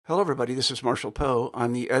Hello, everybody. This is Marshall Poe.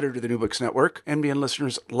 I'm the editor of the New Books Network. NBN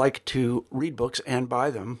listeners like to read books and buy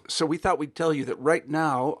them. So we thought we'd tell you that right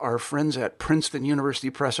now, our friends at Princeton University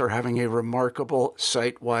Press are having a remarkable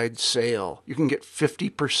site-wide sale. You can get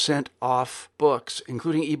 50% off books,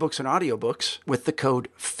 including ebooks and audiobooks, with the code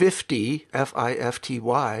 50,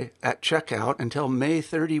 F-I-F-T-Y, at checkout until May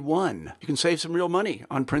 31. You can save some real money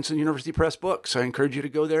on Princeton University Press books. I encourage you to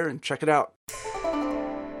go there and check it out.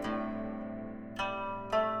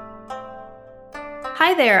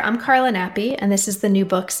 Hi there, I'm Carla Nappi, and this is the New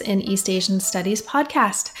Books in East Asian Studies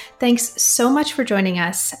podcast. Thanks so much for joining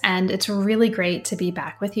us, and it's really great to be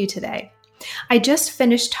back with you today. I just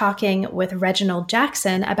finished talking with Reginald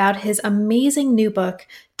Jackson about his amazing new book,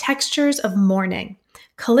 Textures of Mourning: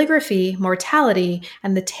 Calligraphy, Mortality,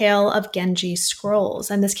 and the Tale of Genji Scrolls.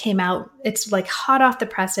 And this came out, it's like hot off the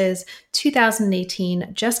presses,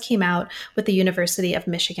 2018, just came out with the University of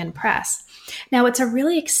Michigan Press. Now, it's a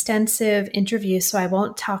really extensive interview, so I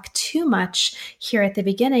won't talk too much here at the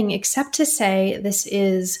beginning, except to say this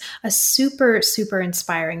is a super, super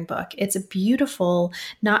inspiring book. It's beautiful,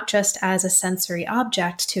 not just as a sensory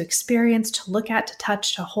object to experience, to look at, to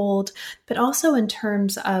touch, to hold, but also in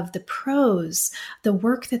terms of the prose, the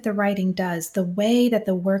work that the writing does, the way that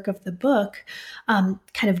the work of the book kind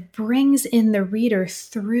of brings in the reader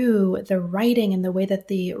through the writing and the way that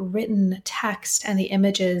the written text and the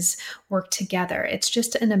images work together. It's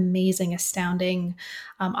just an amazing, astounding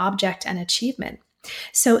object and achievement.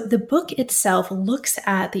 So the book itself looks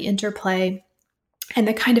at the interplay and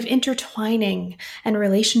the kind of intertwining and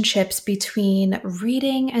relationships between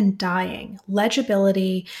reading and dying,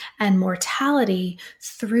 legibility and mortality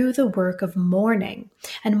through the work of mourning.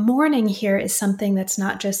 And mourning here is something that's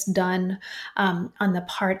not just done on the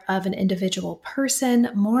part of an individual person.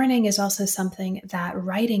 Mourning is also something that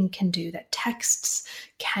writing can do, that texts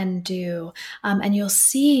can do. And you'll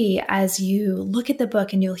see as you look at the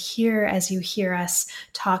book, and you'll hear as you hear us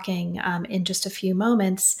talking in just a few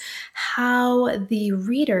moments, how the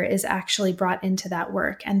reader is actually brought into that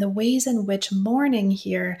work, and the ways in which mourning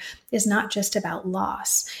here is not just about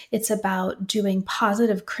loss. It's about doing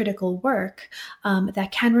positive critical work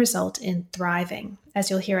that can result in thriving, as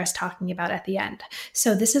you'll hear us talking about at the end.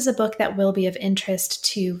 So this is a book that will be of interest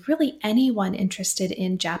to really anyone interested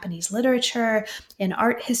in Japanese literature, in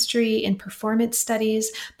art history, in performance studies,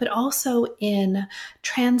 but also in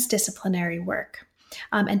transdisciplinary work.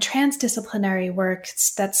 And transdisciplinary work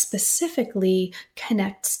that specifically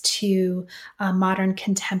connects to modern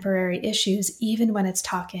contemporary issues, even when it's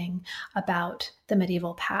talking about the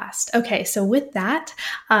medieval past. Okay, so with that,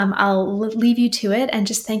 I'll leave you to it and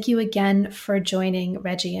just thank you again for joining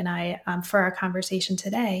Reggie and I for our conversation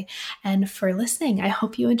today and for listening. I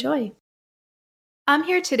hope you enjoy. I'm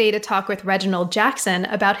here today to talk with Reginald Jackson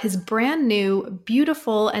about his brand new,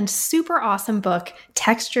 beautiful, and super awesome book,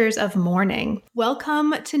 Textures of Mourning.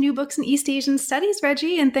 Welcome to New Books in East Asian Studies,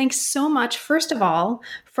 Reggie, and thanks so much, first of all,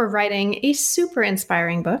 for writing a super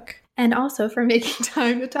inspiring book, and also for making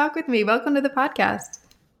time to talk with me. Welcome to the podcast.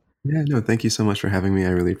 Yeah, no, thank you so much for having me. I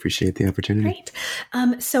really appreciate the opportunity.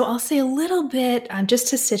 Great. So I'll say a little bit just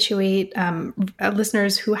to situate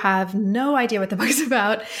listeners who have no idea what the book is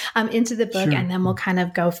about into the book, and then we'll kind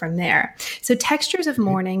of go from there. So Textures of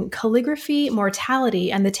Mourning, Calligraphy,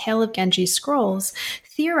 Mortality, and the Tale of Genji Scrolls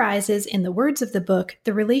theorizes, in the words of the book,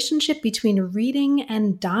 the relationship between reading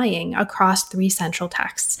and dying across three central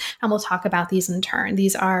texts. And we'll talk about these in turn.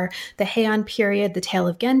 These are the Heian period, the Tale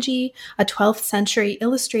of Genji, a 12th century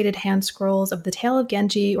illustrated hand scrolls of the Tale of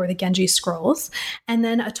Genji or the Genji Scrolls, and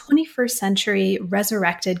then a 21st century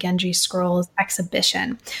resurrected Genji Scrolls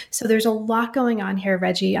exhibition. So there's a lot going on here,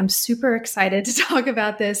 Reggie. I'm super excited to talk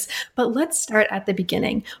about this, but let's start at the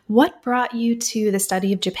beginning. What brought you to the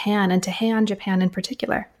study of Japan and to Heian Japan in particular?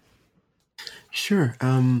 Sure.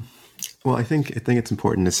 Well, I think it's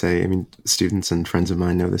important to say, I mean, students and friends of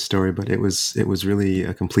mine know this story, but it was really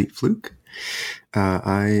a complete fluke.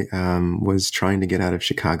 I was trying to get out of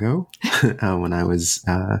Chicago when I was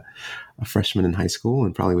a freshman in high school,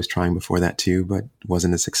 and probably was trying before that too, but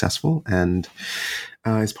wasn't as successful. And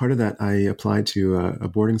as part of that, I applied to a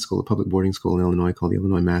boarding school, a public boarding school in Illinois called the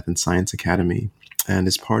Illinois Math and Science Academy. And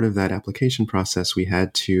as part of that application process, we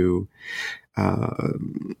had to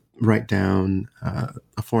write down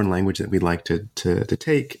a foreign language that we'd like to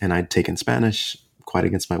take. And I'd taken Spanish quite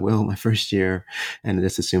against my will my first year, and I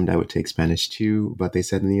just assumed I would take Spanish too. But they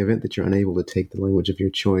said, in the event that you're unable to take the language of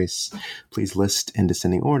your choice, please list in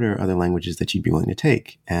descending order other languages that you'd be willing to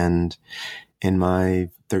take. And in my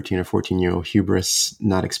 13 or 14-year-old hubris,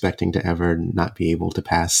 not expecting to ever not be able to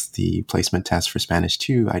pass the placement test for Spanish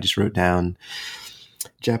 2, I just wrote down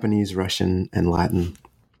Japanese, Russian, and Latin.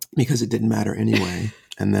 because it didn't matter anyway.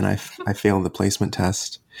 And then I failed the placement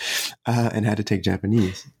test and had to take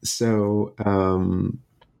Japanese. So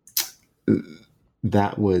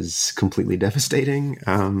that was completely devastating.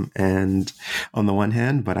 And on the one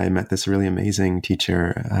hand, but I met this really amazing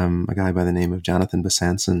teacher, a guy by the name of Jonathan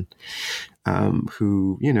Besançon,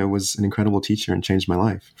 who, was an incredible teacher and changed my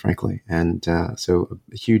life, frankly. And so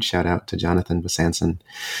a huge shout out to Jonathan Besançon.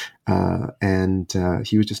 And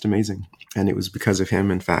he was just amazing. And it was because of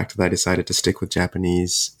him, in fact, that I decided to stick with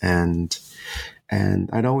Japanese. And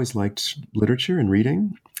I'd always liked literature and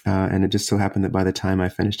reading. And it just so happened that by the time I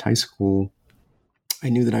finished high school, I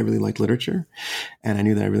knew that I really liked literature, and I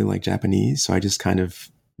knew that I really liked Japanese. So I just kind of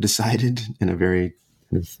decided in a very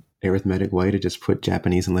kind of arithmetic way to just put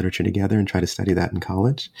Japanese and literature together and try to study that in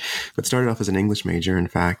college. But started off as an English major, in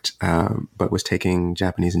fact, but was taking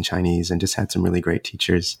Japanese and Chinese and just had some really great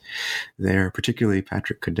teachers there, particularly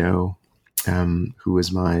Patrick Cadeau, who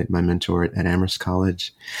was my mentor at Amherst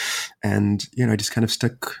College. And, I just kind of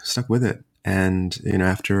stuck with it. And,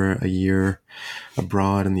 after a year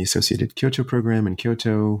abroad in the Associated Kyoto program in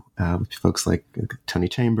Kyoto, with folks like Tony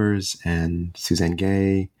Chambers and Suzanne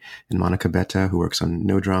Gay and Monica Betta, who works on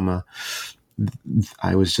No Drama,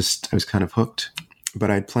 I was kind of hooked. But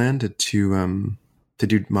I'd planned to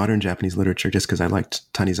do modern Japanese literature just because I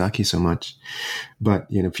liked Tanizaki so much. But,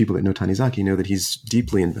 people that know Tanizaki know that he's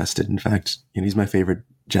deeply invested. In fact, he's my favorite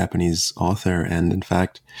Japanese author, and in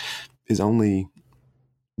fact is only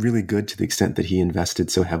really good to the extent that he invested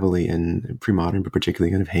so heavily in pre-modern, but particularly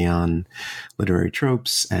kind of Heian literary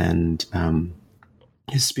tropes, and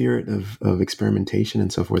his spirit of experimentation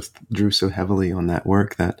and so forth drew so heavily on that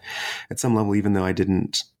work that at some level, even though I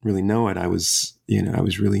didn't really know it, I was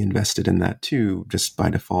really invested in that too, just by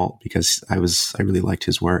default, because I really liked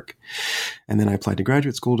his work. And then I applied to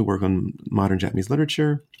graduate school to work on modern Japanese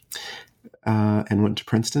literature, and went to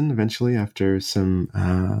Princeton eventually after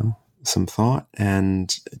some thought,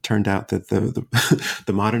 and it turned out that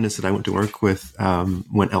the modernists that I went to work with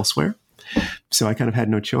went elsewhere. So I kind of had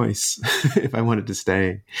no choice if I wanted to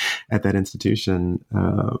stay at that institution,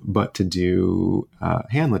 but to do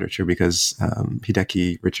Heian literature, because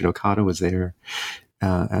Hideki Richard Okada was there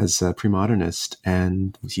as a pre-modernist,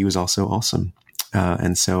 and he was also awesome.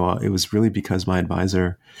 And so it was really because my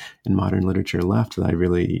advisor in modern literature left that I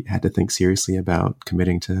really had to think seriously about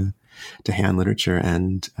committing to Heian literature.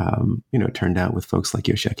 And, it turned out with folks like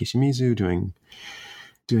Yoshiaki Shimizu doing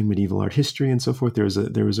medieval art history and so forth, there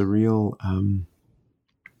was a real,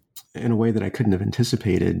 in a way that I couldn't have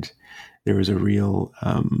anticipated, there was a real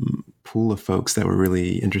pool of folks that were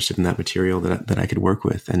really interested in that material that I could work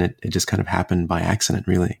with. And it just kind of happened by accident,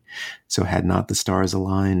 really. So had not the stars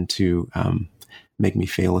aligned to make me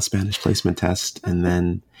fail a Spanish placement test, and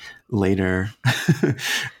then later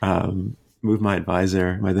move my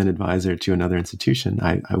then advisor to another institution,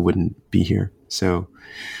 I wouldn't be here. So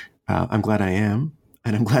I'm glad I am,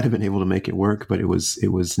 and I'm glad I've been able to make it work. But it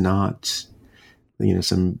was not,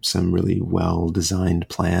 some really well designed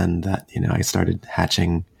plan that I started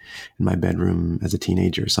hatching in my bedroom as a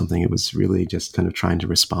teenager or something. It was really just kind of trying to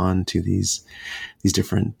respond to these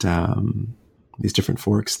different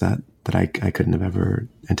forks that I couldn't have ever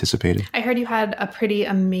anticipated. I heard you had a pretty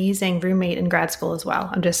amazing roommate in grad school as well.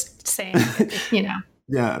 I'm just saying,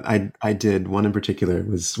 Yeah, I did. One in particular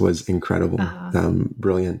was incredible,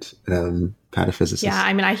 brilliant pataphysicist. Yeah,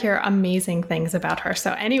 I mean, I hear amazing things about her.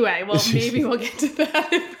 So anyway, well, maybe we'll get to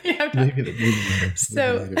that. Maybe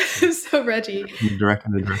So Reggie,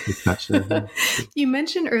 you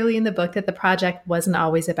mentioned early in the book that the project wasn't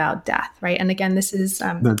always about death, right? And again, this is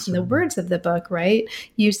in the words of the book, right?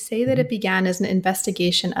 You say that it began as an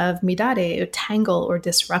investigation of midare, or tangle, or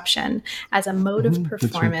disruption, as a mode of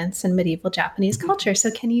performance in medieval Japanese culture.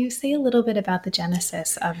 So can you say a little bit about the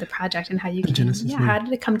genesis of the project and how you how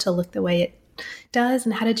did it come to look the way it does,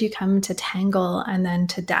 and how did you come to tangle and then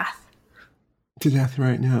to death? To death,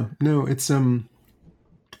 right now. No, it's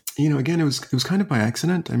again, it was kind of by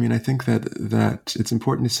accident. I mean, I think that it's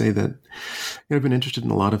important to say that I've been interested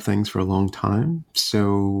in a lot of things for a long time.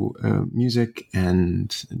 So music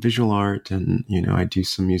and visual art, and I do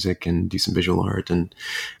some music and do some visual art, and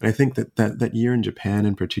I think that year in Japan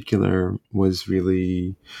in particular was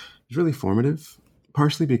really formative.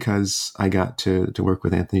 Partially because I got to work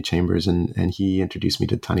with Anthony Chambers, and he introduced me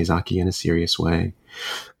to Tanizaki in a serious way.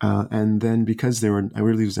 And then because I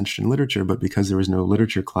really was interested in literature, but because there was no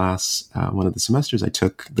literature class, one of the semesters I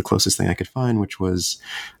took the closest thing I could find, which was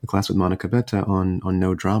a class with Monica Betta on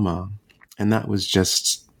No Drama. And that was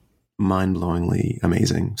just mind-blowingly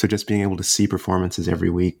amazing. So just being able to see performances every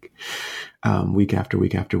week, week after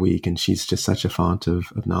week after week, and she's just such a font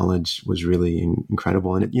of knowledge, was really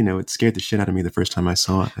incredible. And it scared the shit out of me the first time I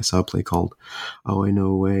saw it. I saw a play called Aoi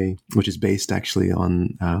no Ue, which is based actually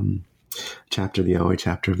on the Aoi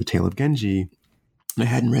chapter of the Tale of Genji. I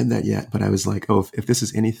hadn't read that yet, but I was like, oh, if this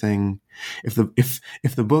is anything, if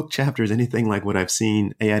the book chapter is anything like what I've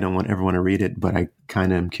seen, I don't ever want to read it, but I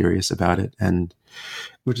kind of am curious about it. And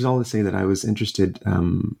which is all to say that I was interested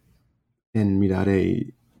in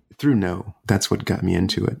Midare through No. That's what got me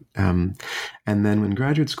into it. And then when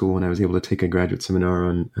graduate school, when I was able to take a graduate seminar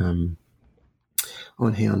on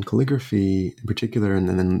Heian calligraphy in particular, and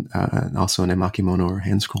then also an emakemono or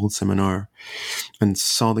hand-scrolled seminar, and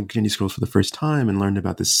saw the Genji scrolls for the first time and learned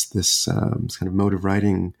about this kind of mode of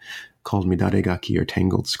writing called Midaregaki, or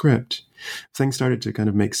tangled script, things started to kind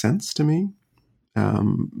of make sense to me,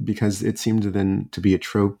 because it seemed then to be a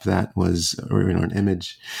trope that was, or an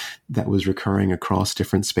image that was recurring across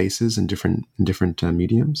different spaces and different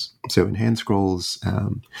mediums. So in hand scrolls,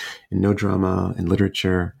 in no drama, in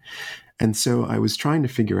literature. And so I was trying to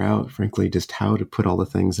figure out, frankly, just how to put all the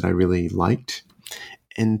things that I really liked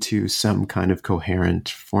into some kind of coherent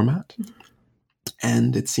format.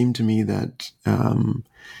 And it seemed to me that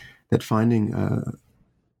finding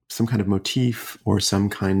some kind of motif or some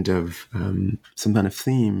kind of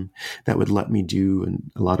theme that would let me do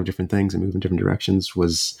a lot of different things and move in different directions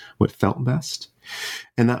was what felt best.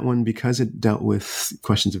 And that one, because it dealt with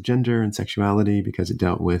questions of gender and sexuality, because it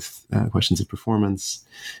dealt with questions of performance,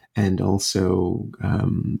 and also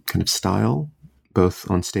kind of style,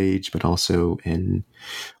 both on stage, but also in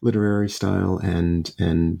literary style and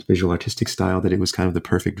visual artistic style, that it was kind of the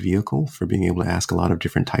perfect vehicle for being able to ask a lot of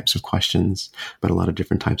different types of questions, but a lot of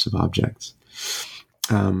different types of objects.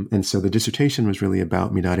 And so the dissertation was really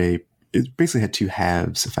about Midare. It basically had two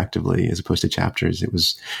halves, effectively, as opposed to chapters. It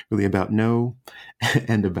was really about No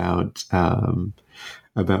and about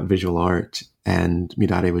visual art. And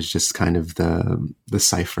Midare was just kind of the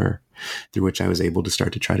cipher through which I was able to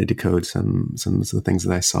start to try to decode some of the things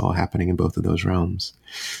that I saw happening in both of those realms.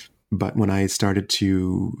 But when I started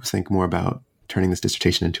to think more about turning this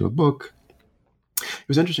dissertation into a book, it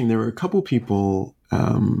was interesting. There were a couple people,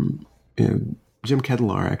 Jim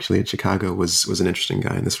Kettler, actually, at Chicago was an interesting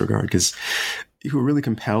guy in this regard, because who were really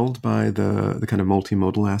compelled by the kind of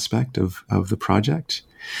multimodal aspect of the project.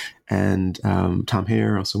 And Tom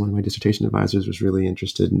Hare, also one of my dissertation advisors, was really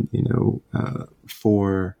interested in,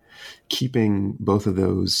 for keeping both of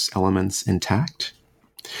those elements intact.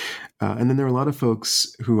 And then there were a lot of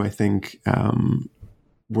folks who I think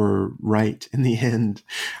were right in the end,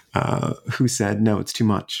 who said, no, it's too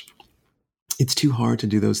much. It's too hard to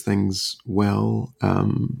do those things well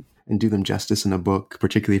and do them justice in a book,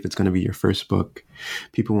 particularly if it's going to be your first book.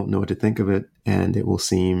 People won't know what to think of it, and it will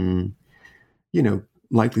seem,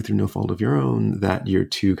 likely through no fault of your own, that you're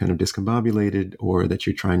too kind of discombobulated, or that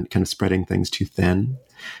you're trying kind of spreading things too thin.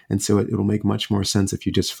 And so it'll make much more sense if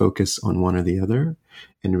you just focus on one or the other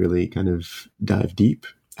and really kind of dive deep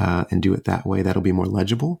and do it that way. That'll be more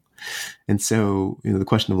legible. And so, the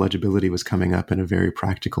question of legibility was coming up in a very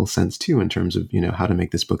practical sense too, in terms of, how to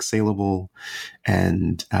make this book saleable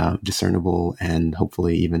and discernible, and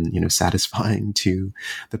hopefully even, satisfying to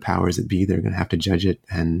the powers that be. They're going to have to judge it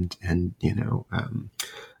and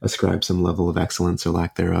ascribe some level of excellence or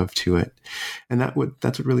lack thereof to it. And that's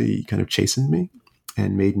what really kind of chastened me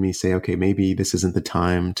and made me say, okay, maybe this isn't the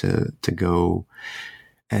time to go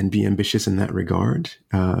and be ambitious in that regard.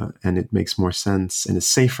 And it makes more sense and is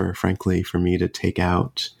safer, frankly, for me to take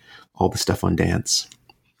out all the stuff on dance,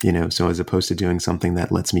 so as opposed to doing something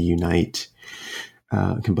that lets me unite,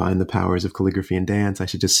 combine the powers of calligraphy and dance, I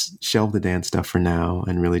should just shelve the dance stuff for now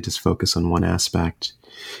and really just focus on one aspect,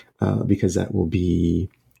 because that will be,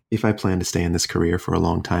 if I plan to stay in this career for a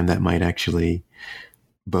long time, that might actually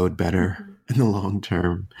bode better in the long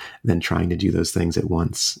term than trying to do those things at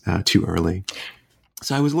once too early.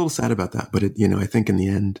 So I was a little sad about that, but I think in the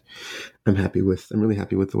end, I'm really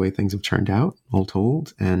happy with the way things have turned out, all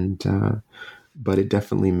told. And, but it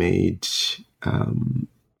definitely made,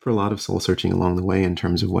 for a lot of soul searching along the way in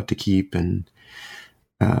terms of what to keep and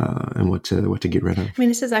what to get rid of. I mean,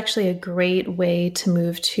 this is actually a great way to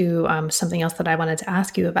move to something else that I wanted to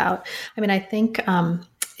ask you about. I mean, I think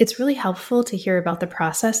it's really helpful to hear about the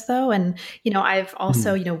process, though. And, I've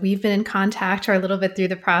also, we've been in contact or a little bit through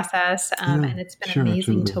the process, and it's been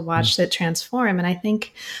amazing to watch it transform. And I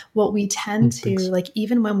think what we tend to,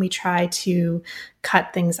 even when we try to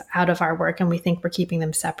cut things out of our work and we think we're keeping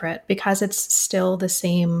them separate, because it's still the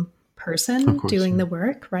same person course, doing yeah. the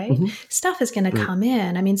work, right? Stuff is going to come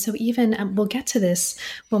in. I mean, so even we'll get to this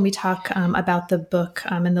when we talk about the book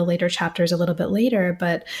in the later chapters a little bit later,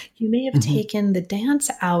 but you may have taken the dance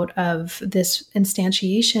out of this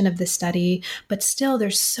instantiation of the study, but still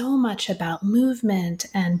there's so much about movement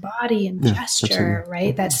and body and gesture,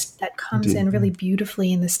 right? That comes in really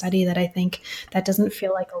beautifully in the study that I think that doesn't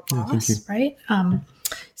feel like a loss, right?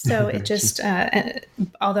 So it just,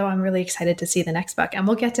 although I'm really excited to see the next book, and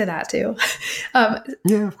we'll get to that too.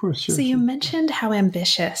 Yeah, of course. Sure, so you mentioned how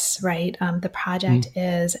ambitious, right, the project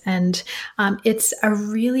is, and it's a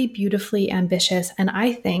really beautifully ambitious, and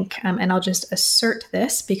I think, and I'll just assert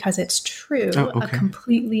this because it's true, a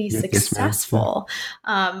completely successful,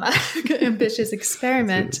 ambitious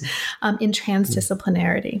experiment in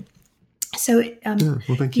transdisciplinarity. So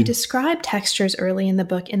you describe textures early in the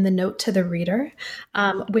book in the note to the reader,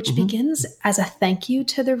 which begins as a thank you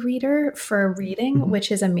to the reader for reading, which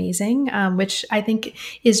is amazing, which I think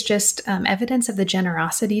is just evidence of the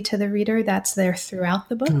generosity to the reader that's there throughout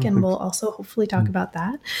the book. And we'll also hopefully talk about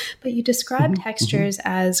that. But you describe textures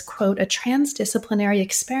as, quote, a transdisciplinary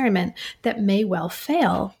experiment that may well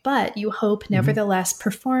fail, but you hope nevertheless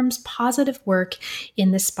performs positive work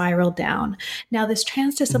in the spiral down. Now, this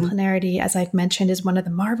transdisciplinarity, as I've mentioned, is one of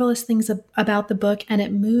the marvelous things about the book, and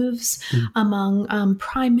it moves among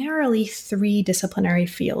primarily 3 disciplinary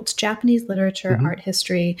fields: Japanese literature, art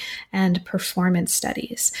history, and performance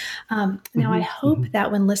studies. Now, I hope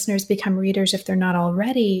that when listeners become readers, if they're not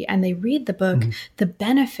already, and they read the book, the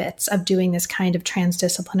benefits of doing this kind of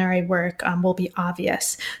transdisciplinary work will be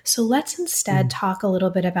obvious. So let's instead talk a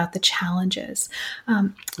little bit about the challenges.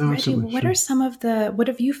 Reggie, what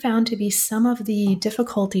have you found to be some of the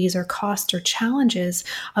difficulties or costs or challenges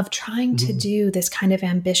of trying to do this kind of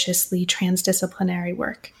ambitiously transdisciplinary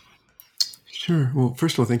work? Sure. Well,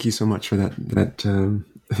 first of all, thank you so much for that.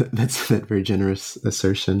 That's that very generous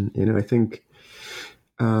assertion. I think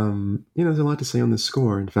there's a lot to say on this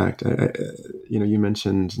score. In fact, you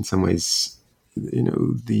mentioned in some ways,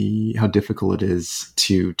 how difficult it is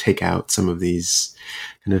to take out some of these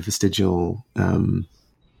kind of vestigial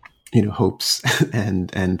hopes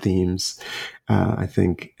and themes, I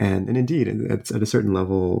think. And indeed, at a certain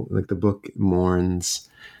level, like the book mourns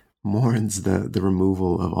the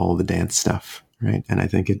removal of all the dance stuff, right? And I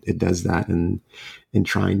think it does that in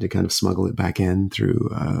trying to kind of smuggle it back in through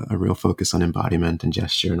a real focus on embodiment and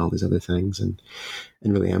gesture and all these other things, and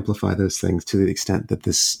really amplify those things to the extent that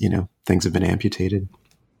things have been amputated.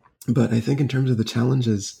 But I think in terms of the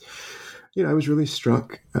challenges, I was really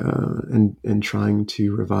struck in trying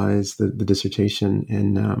to revise the dissertation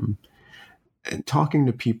and talking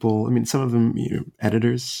to people. I mean, some of them,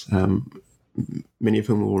 editors, many of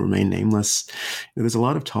whom will remain nameless. There's a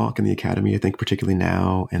lot of talk in the academy, I think, particularly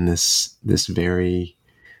now in this very,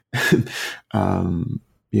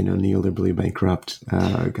 neoliberally bankrupt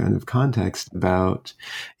kind of context about,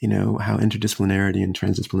 how interdisciplinarity and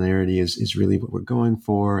transdisciplinarity is really what we're going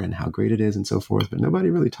for and how great it is and so forth. But nobody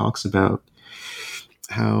really talks about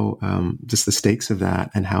how just the stakes of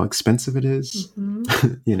that and how expensive it is,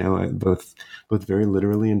 both very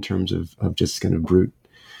literally in terms of just kind of brute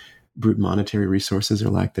monetary resources or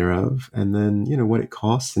lack thereof, and then what it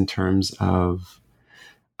costs in terms of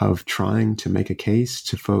trying to make a case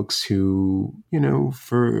to folks who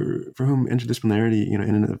for whom interdisciplinarity in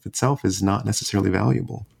and of itself is not necessarily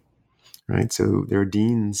valuable, right? So there are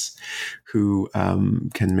deans who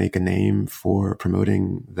can make a name for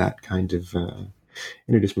promoting that kind of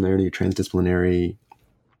interdisciplinarity or transdisciplinary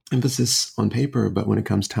emphasis on paper, but when it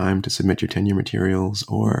comes time to submit your tenure materials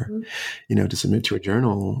or to submit to a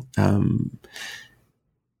journal,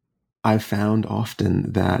 I've found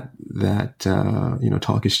often that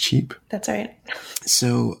talk is cheap. That's right.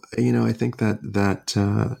 So I think that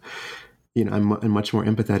I'm much more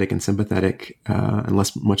empathetic and sympathetic and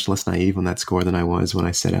much less naive on that score than I was when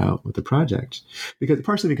I set out with the project.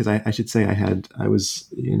 Partially because I should say I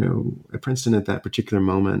was at Princeton at that particular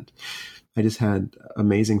moment. I just had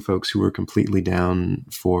amazing folks who were completely down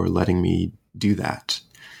for letting me do that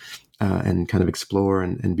and kind of explore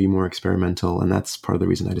and be more experimental. And that's part of the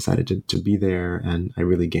reason I decided to be there. And I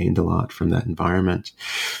really gained a lot from that environment.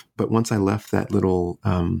 But once I left that little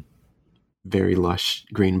very lush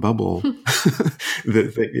green bubble,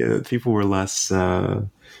 the people were less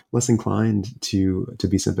inclined to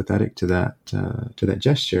be sympathetic to that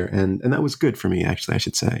gesture. And that was good for me, actually, I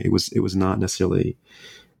should say. It was not necessarily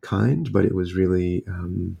kind, but it was really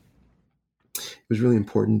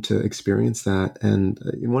important to experience that. And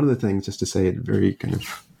one of the things, just to say it very kind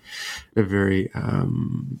of a very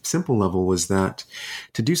simple level, was that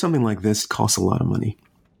to do something like this costs a lot of money.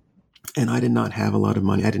 And I did not have a lot of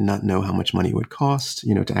money. I did not know how much money it would cost,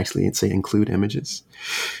 to actually say include images.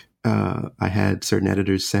 I had certain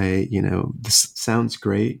editors say, this sounds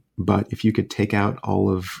great, but if you could take out all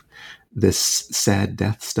of this sad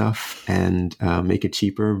death stuff and make it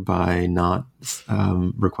cheaper by not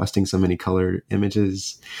requesting so many colored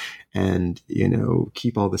images, and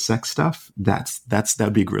keep all the sex stuff,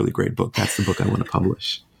 that'd be a really great book. That's the book I want to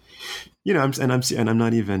publish. I'm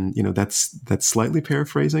not even, that's slightly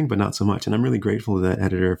paraphrasing, but not so much. And I'm really grateful to that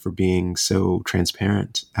editor for being so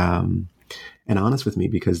transparent and honest with me,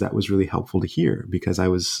 because that was really helpful to hear, because I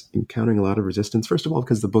was encountering a lot of resistance. First of all,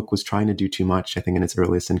 because the book was trying to do too much. I think in its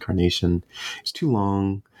earliest incarnation, it was too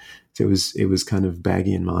long. So it was kind of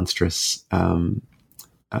baggy and monstrous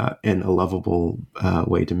in a lovable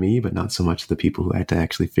way to me, but not so much to the people who had to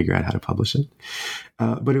actually figure out how to publish it.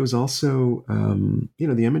 But it was also,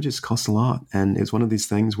 the images cost a lot. And it's one of these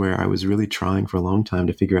things where I was really trying for a long time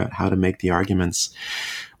to figure out how to make the arguments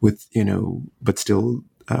with, but still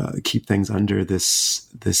keep things under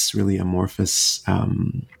this really amorphous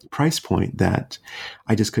price point that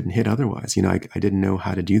I just couldn't hit otherwise. I didn't know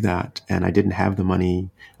how to do that. And I didn't have the money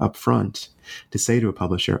up front to say to a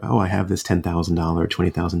publisher, oh, I have this $10,000 or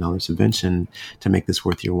 $20,000 subvention to make this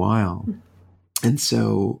worth your while. And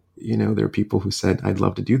so, there are people who said, I'd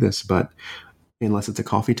love to do this, but unless it's a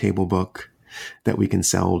coffee table book that we can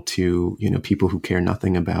sell to, people who care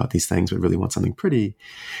nothing about these things, but really want something pretty,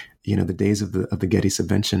 the days of the Getty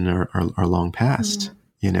subvention are long past,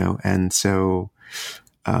 and so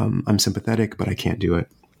I'm sympathetic, but I can't do it.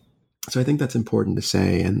 So I think that's important to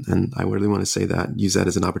say. And I really want to use that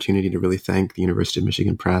as an opportunity to really thank the University of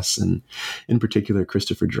Michigan Press, and in particular,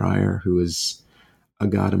 Christopher Dreyer, who is a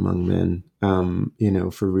god among men,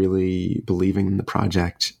 for really believing in the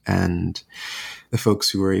project, and the folks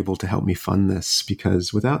who were able to help me fund this,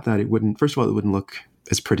 because without that, it wouldn't look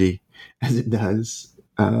as pretty as it does.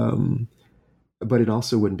 But it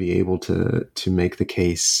also wouldn't be able to make the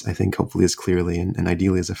case, I think, hopefully as clearly and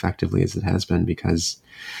ideally as effectively as it has been, because,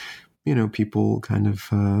 people kind of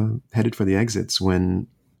headed for the exits when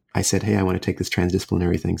I said, hey, I want to take this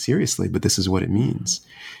transdisciplinary thing seriously, but this is what it means.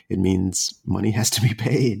 It means money has to be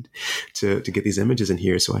paid to get these images in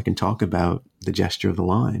here so I can talk about the gesture of the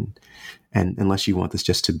line. And unless you want this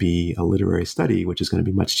just to be a literary study, which is going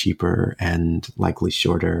to be much cheaper and likely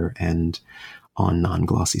shorter and on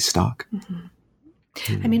non-glossy stock. Mm-hmm.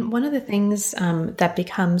 I mean, one of the things that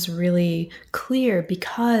becomes really clear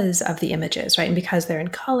because of the images, right? And because they're in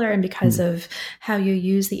color and because of how you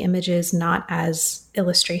use the images, not as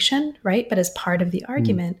illustration, right? But as part of the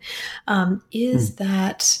argument, is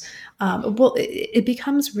that, it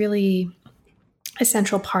becomes really a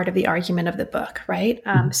central part of the argument of the book, right?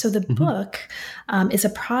 So the book is a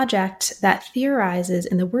project that theorizes,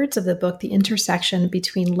 in the words of the book, the intersection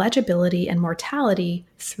between legibility and mortality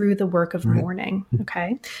through the work of mourning,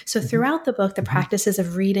 okay? So throughout the book, the practices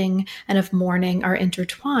of reading and of mourning are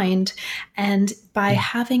intertwined, and by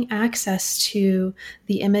having access to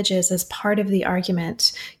the images as part of the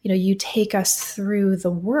argument, you take us through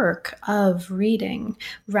the work of reading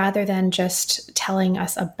rather than just telling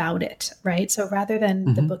us about it, right? So rather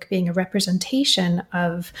than the book being a representation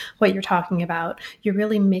of what you're talking about, you're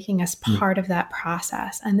really making us part of that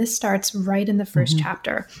process. And this starts right in the first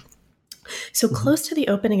chapter. So close to the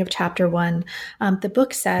opening of chapter 1, the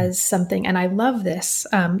book says something, and I love this.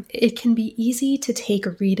 It can be easy to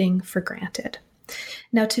take reading for granted.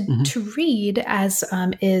 Now, to read, as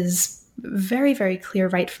is very, very clear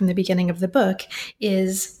right from the beginning of the book,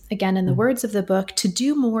 is, again, in the words of the book, to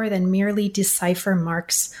do more than merely decipher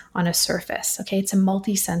marks on a surface. Okay, it's a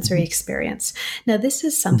multi-sensory experience. Now, this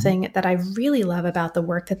is something that I really love about the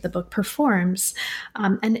work that the book performs,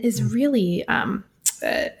 and is really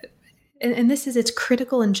and this is its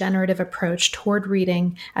critical and generative approach toward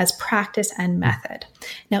reading as practice and method.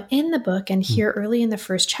 Now, in the book, and here early in the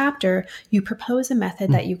first chapter, you propose a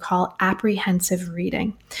method that you call apprehensive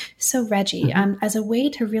reading. So, Reggie, as a way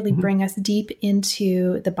to really bring us deep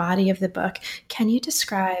into the body of the book, can you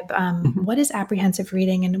describe what is apprehensive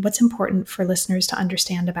reading and what's important for listeners to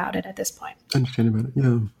understand about it at this point? Understand about it,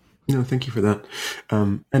 yeah. Thank you for that.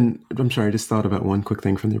 And I'm sorry, I just thought about one quick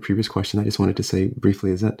thing from the previous question I just wanted to say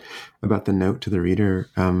briefly, is that about the note to the reader.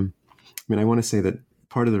 I want to say that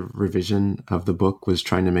part of the revision of the book was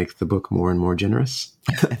trying to make the book more and more generous.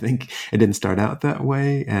 I think it didn't start out that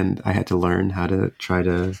way, and I had to learn how to try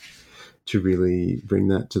to really bring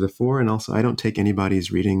that to the fore. And also, I don't take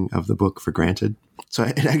anybody's reading of the book for granted. So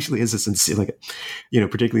it actually is a sincere, like,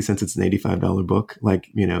 particularly since it's an $85 book, like,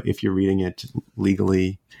 if you're reading it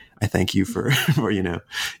legally, I thank you for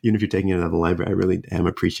even if you're taking it out of the library, I really am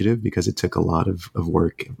appreciative, because it took a lot of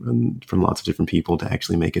work from lots of different people to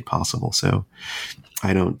actually make it possible. So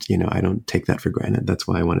I don't take that for granted. That's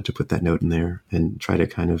why I wanted to put that note in there and try to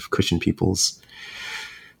kind of cushion people's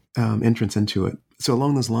entrance into it. So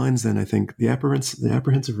along those lines, then, I think the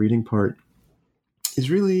apprehensive reading part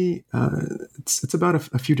is really it's about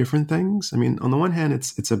a few different things. I mean, on the one hand,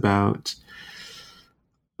 it's about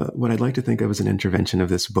what I'd like to think of as an intervention of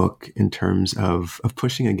this book in terms of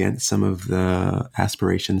pushing against some of the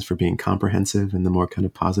aspirations for being comprehensive and the more kind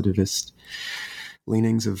of positivist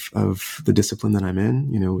leanings of the discipline that I'm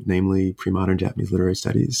in, namely pre-modern Japanese literary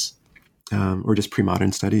studies, or just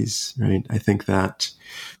pre-modern studies, right? I think that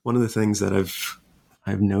one of the things that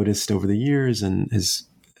I've noticed over the years and is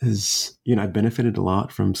I've benefited a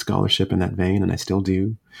lot from scholarship in that vein, and I still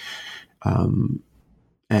do.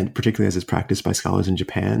 And particularly as it's practiced by scholars in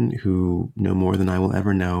Japan who know more than I will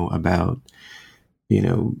ever know about,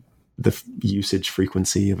 the usage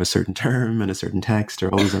frequency of a certain term and a certain text or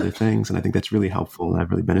all these other things. And I think that's really helpful. I've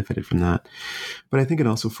really benefited from that. But I think it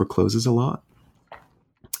also forecloses a lot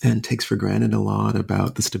and takes for granted a lot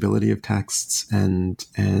about the stability of texts and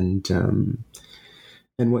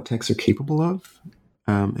what texts are capable of.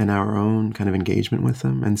 And our own kind of engagement with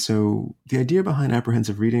them. And so the idea behind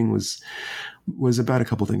apprehensive reading was about a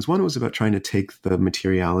couple things. One was about trying to take the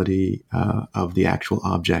materiality of the actual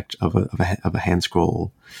object of a hand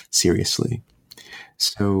scroll seriously.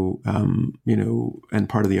 So, and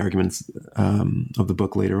part of the arguments of the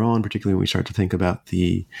book later on, particularly when we start to think about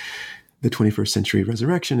the 21st century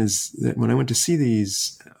resurrection, is that when I went to see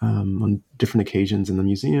these on different occasions in the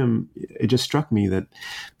museum, it just struck me that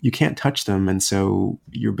you can't touch them. And so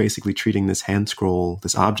you're basically treating this hand scroll,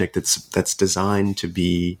 this object that's designed to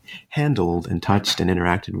be handled and touched and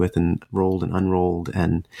interacted with and rolled and unrolled.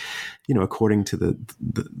 And, according to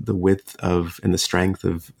the width of and the strength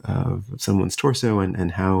of someone's torso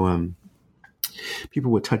and how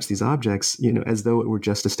people would touch these objects, as though it were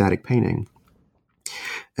just a static painting.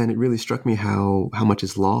 And it really struck me how much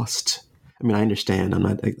is lost. I mean, I understand. I'm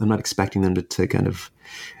not expecting them to kind of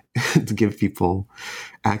to give people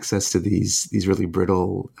access to these really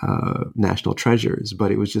brittle national treasures,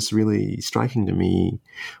 but it was just really striking to me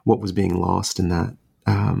what was being lost in that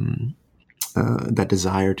that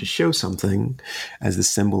desire to show something as the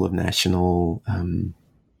symbol of national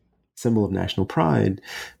pride,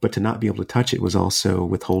 but to not be able to touch it was also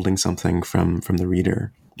withholding something from the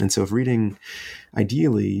reader. And so if reading,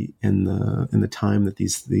 ideally, in the time that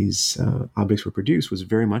these objects were produced, was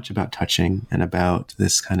very much about touching and about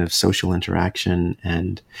this kind of social interaction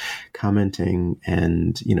and commenting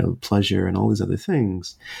and, pleasure and all these other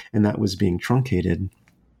things, and that was being truncated,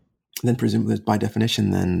 then presumably by definition,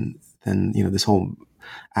 then this whole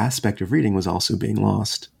aspect of reading was also being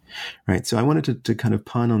lost. Right. So I wanted to kind of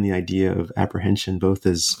pun on the idea of apprehension, both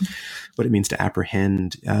as what it means to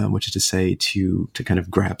apprehend, which is to say to kind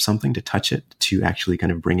of grab something, to touch it, to actually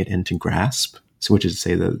kind of bring it into grasp. So which is to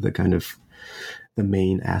say the kind of the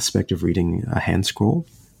main aspect of reading a hand scroll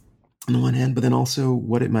on the one hand, but then also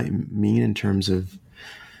what it might mean in terms of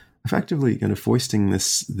effectively kind of foisting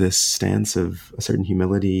this stance of a certain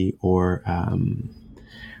humility or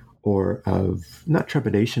of not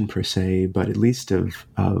trepidation per se, but at least of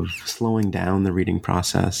slowing down the reading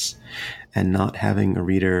process and not having a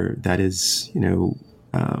reader that is,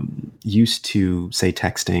 used to, say,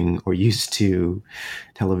 texting or used to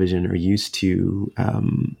television or used to,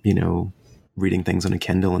 reading things on a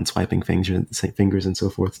Kindle and swiping fingers and so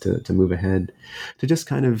forth to move ahead, to just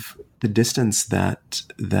kind of the distance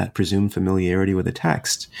that presumed familiarity with a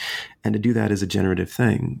text, and to do that as a generative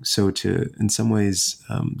thing. So to, in some ways,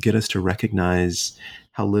 get us to recognize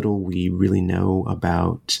how little we really know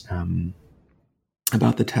about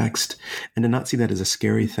the text, and to not see that as a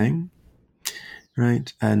scary thing.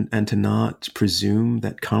 Right. And to not presume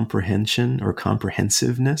that comprehension or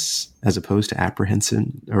comprehensiveness, as opposed to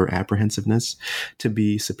apprehension or apprehensiveness, to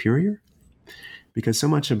be superior. Because so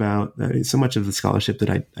much of the scholarship that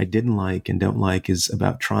I didn't like and don't like is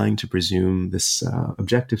about trying to presume this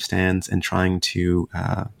objective stance and trying to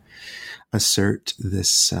assert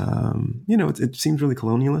this, it seems really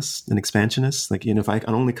colonialist and expansionist. Like, if I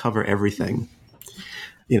can only cover everything,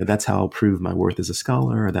 that's how I'll prove my worth as a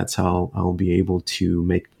scholar, or that's how I'll be able to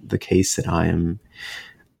make the case that I am,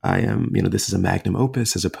 this is a magnum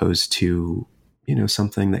opus, as opposed to,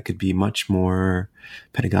 something that could be much more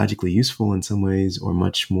pedagogically useful in some ways, or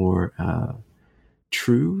much more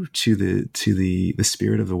true to the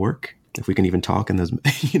spirit of the work, if we can even talk in those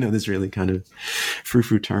this really kind of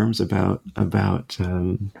frou-frou terms about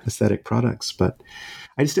aesthetic products. But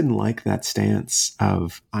I just didn't like that stance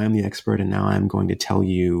of, I am the expert and now I'm going to tell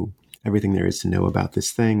you everything there is to know about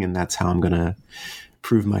this thing, and that's how I'm going to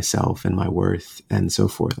prove myself and my worth and so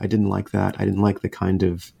forth. I didn't like that. I didn't like the kind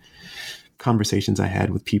of conversations I had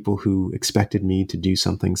with people who expected me to do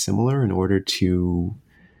something similar in order to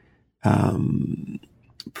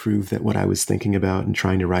prove that what I was thinking about and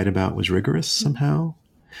trying to write about was rigorous somehow.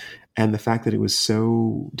 And the fact that it was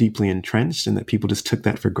so deeply entrenched and that people just took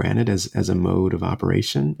that for granted as a mode of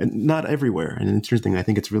operation, and not everywhere. And interesting, I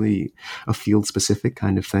think it's really a field specific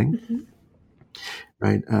kind of thing. Mm-hmm.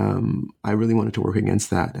 Right. I really wanted to work against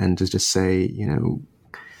that and to just say,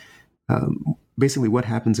 basically what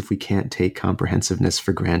happens if we can't take comprehensiveness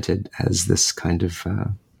for granted as this kind of,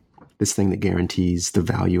 this thing that guarantees the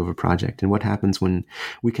value of a project? And what happens when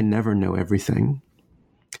we can never know everything,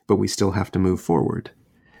 but we still have to move forward?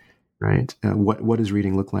 Right. What does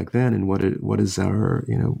reading look like then? And what is our,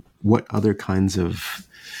 what other kinds of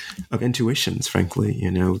intuitions, frankly,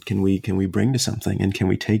 can we bring to something? And can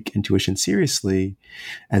we take intuition seriously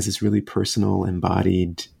as this really personal,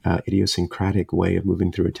 embodied, idiosyncratic way of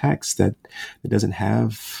moving through a text that doesn't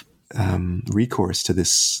have recourse to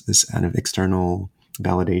this kind of external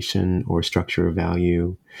validation or structure of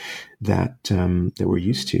value that we're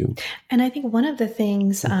used to. And I think one of the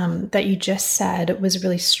things that you just said was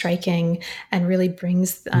really striking and really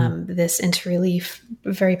brings this into relief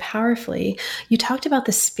very powerfully. You talked about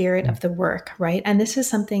the spirit of the work, right? And this is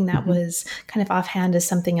something that was kind of offhand as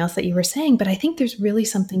something else that you were saying, but I think there's really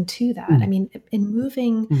something to that. I mean, in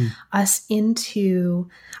moving us into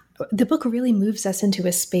the book really moves us into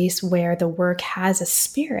a space where the work has a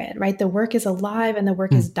spirit, right? The work is alive and the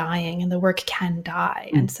work is dying and the work can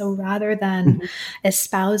die. And so rather than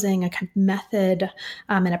espousing a kind of method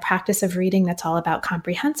and a practice of reading that's all about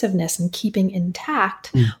comprehensiveness and keeping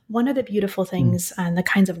intact, one of the beautiful things and the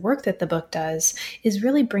kinds of work that the book does is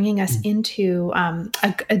really bringing us into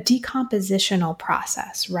a decompositional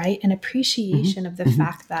process, right? An appreciation of the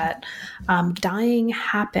fact that dying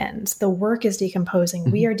happens. The work is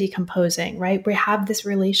decomposing. We are decomposing, right? We have this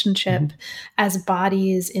relationship as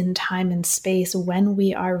bodies in time and space when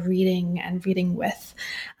we are reading and reading with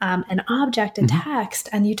an object and text.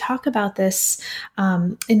 And you talk about this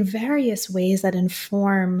in various ways that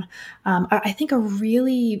inform, I think, a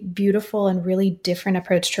really beautiful and really different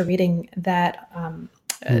approach to reading that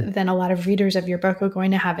than a lot of readers of your book are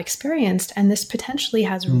going to have experienced. And this potentially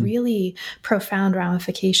has really profound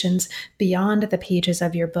ramifications beyond the pages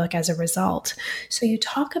of your book as a result. So you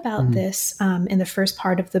talk about this in the first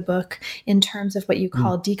part of the book in terms of what you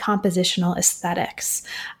call decompositional aesthetics.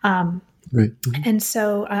 Right. And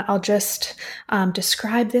so I'll just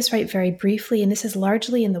describe this very briefly. And this is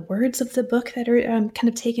largely in the words of the book that are kind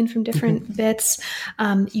of taken from different bits.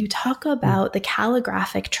 You talk about the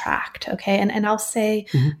calligraphic tract, okay? And I'll say,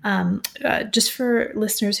 just for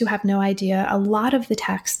listeners who have no idea, a lot of the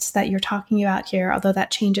texts that you're talking about here, although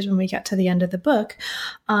that changes when we get to the end of the book,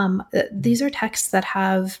 these are texts that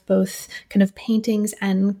have both kind of paintings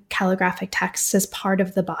and calligraphic texts as part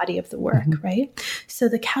of the body of the work, right? So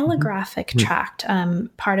the calligraphic tract,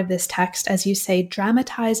 part of this text, as you say,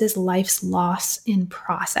 dramatizes life's loss in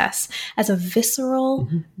process as a visceral,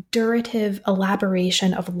 durative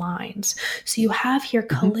elaboration of lines. So you have here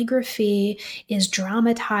calligraphy is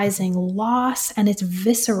dramatizing loss, and it's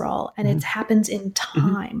visceral, and it happens in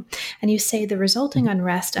time. And you say the resulting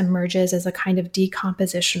unrest emerges as a kind of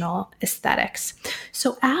decompositional aesthetics.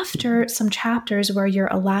 So after some chapters where you're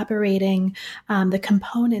elaborating the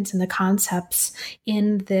components and the concepts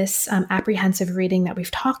in this apprehensive reading that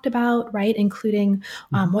we've talked about, right? Including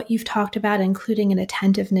what you've talked about, including an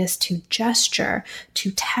attentiveness to gesture,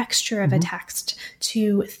 to texture of a text,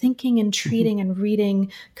 to thinking and treating and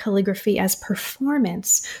reading calligraphy as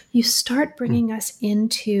performance. You start bringing us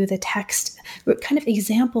into the text, kind of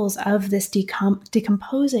examples of this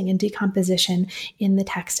decomposing and decomposition in the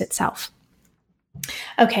text itself.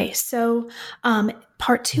 Okay, so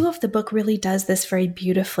part 2 of the book really does this very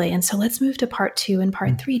beautifully. And so let's move to part 2 and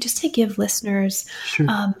part 3, just to give listeners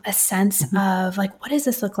a sense of like, what does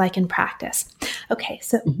this look like in practice? Okay,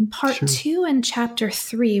 so part 2 and chapter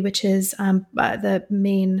 3, which is the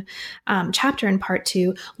main chapter in part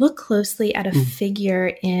 2, look closely at a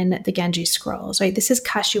figure in the Genji scrolls, right? This is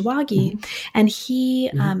Kashiwagi, and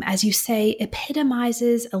he, as you say,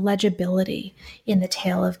 epitomizes illegibility in the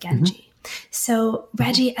tale of Genji. So,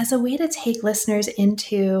 Reggie, as a way to take listeners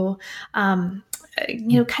into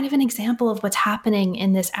kind of an example of what's happening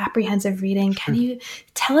in this apprehensive reading. Can you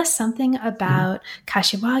tell us something about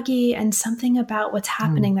Kashiwagi and something about what's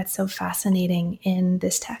happening that's so fascinating in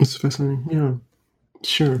this text? It's fascinating. Yeah,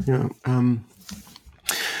 sure. Yeah.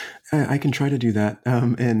 I can try to do that.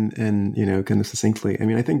 And kind of succinctly. I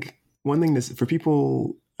mean, I think one thing this for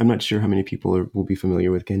people, I'm not sure how many people will be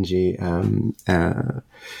familiar with Genji, who'll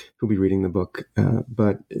be reading the book.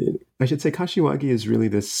 But I should say Kashiwagi is really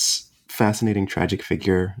this fascinating tragic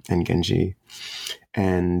figure in Genji.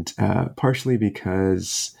 And partially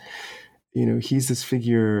because, he's this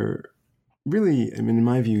figure, really, I mean, in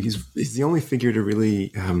my view, he's the only figure to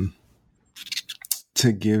really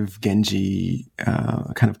to give Genji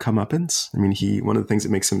kind of comeuppance. I mean, one of the things that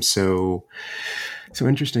makes him so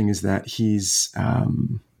interesting is that he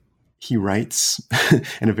writes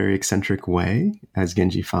in a very eccentric way, as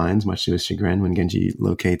Genji finds, much to his chagrin, when Genji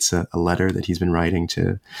locates a letter that he's been writing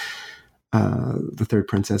to the third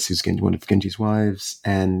princess, who's one of Genji's wives.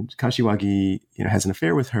 And Kashiwagi, has an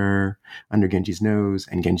affair with her under Genji's nose,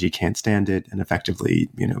 and Genji can't stand it and effectively,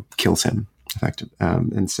 kills him.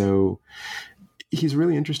 And so he's a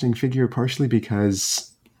really interesting figure, partially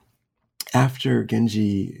because after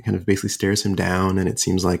Genji kind of basically stares him down, and it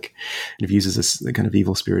seems like it uses this kind of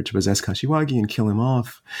evil spirit to possess Kashiwagi and kill him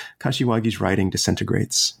off, Kashiwagi's writing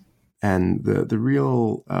disintegrates. And the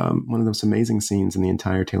real, one of the most amazing scenes in the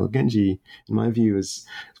entire tale of Genji, in my view, is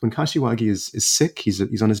when Kashiwagi is sick. He's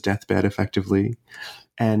on his deathbed, effectively,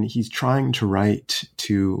 and he's trying to write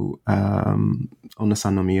to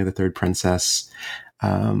Onna-san no Miya, the third princess,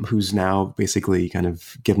 who's now basically kind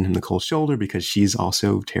of given him the cold shoulder because she's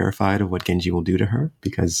also terrified of what Genji will do to her,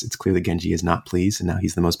 because it's clear that Genji is not pleased, and now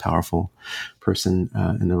he's the most powerful person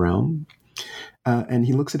in the realm. And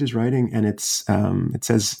he looks at his writing, and it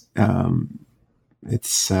says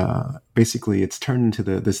basically it's turned into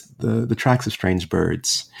the tracks of strange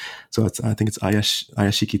birds. So I think it's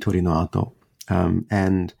Ayashiki Tori no Ato.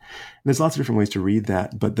 And there's lots of different ways to read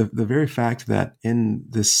that, but the very fact that in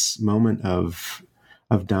this moment of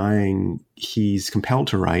dying, he's compelled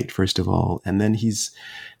to write, first of all, and then he's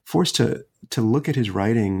forced to look at his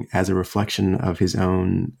writing as a reflection of his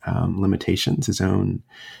own limitations, his own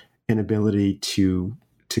inability to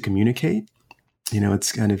communicate.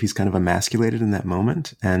 It's he's kind of emasculated in that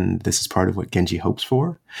moment, and this is part of what Genji hopes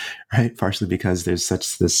for, right? Partially because there's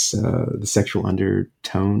such this the sexual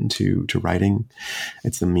undertone to writing.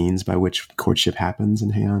 It's the means by which courtship happens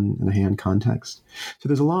in a Heian context. So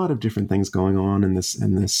there's a lot of different things going on in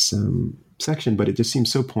this section, but it just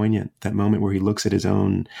seems so poignant, that moment where he looks at his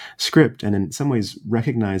own script and in some ways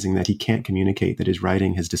recognizing that he can't communicate, that his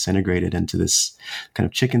writing has disintegrated into this kind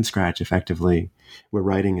of chicken scratch, effectively, where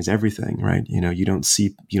writing is everything, right? You don't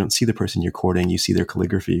see the person you're courting, you see their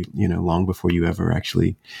calligraphy, long before you ever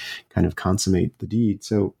actually kind of consummate the deed.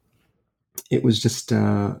 So it was just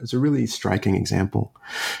it's a really striking example.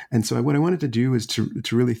 And so what I wanted to do is to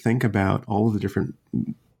really think about all of the different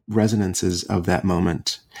resonances of that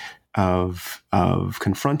moment of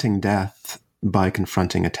confronting death by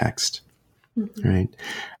confronting a text, right?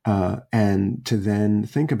 And to then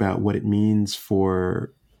think about what it means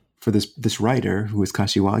for this writer, who is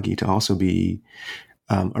Kashiwagi, to also be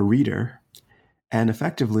a reader, and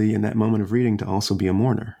effectively in that moment of reading to also be a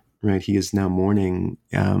mourner, right? He is now mourning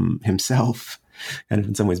himself, kind of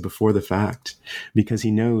in some ways before the fact, because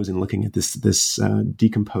he knows, in looking at this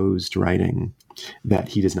decomposed writing, that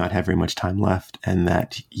he does not have very much time left, and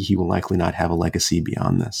that he will likely not have a legacy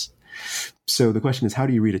beyond this. So the question is, how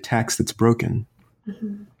do you read a text that's broken?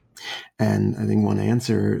 Mm-hmm. And I think one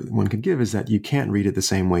answer one could give is that you can't read it the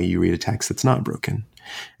same way you read a text that's not broken.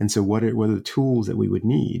 And so what are the tools that we would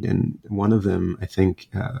need? And one of them, I think,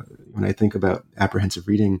 when I think about apprehensive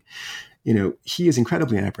reading, he is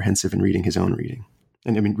incredibly apprehensive in reading his own reading.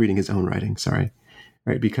 And I mean, reading his own writing, sorry.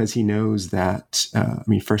 Right, because he knows that,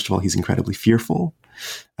 first of all, he's incredibly fearful.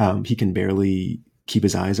 He can barely keep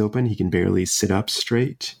his eyes open. He can barely sit up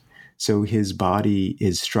straight. So his body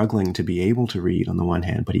is struggling to be able to read on the one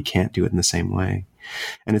hand, but he can't do it in the same way.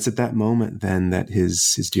 And it's at that moment then that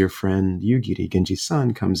his dear friend Yugiri, Genji's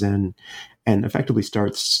son, comes in and effectively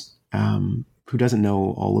starts, who doesn't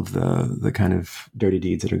know all of the kind of dirty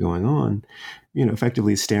deeds that are going on,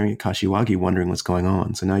 effectively staring at Kashiwagi, wondering what's going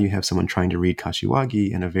on. So now you have someone trying to read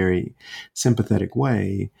Kashiwagi in a very sympathetic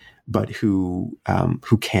way, but who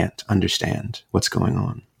can't understand what's going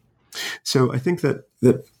on. So I think that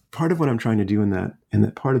part of what I'm trying to do in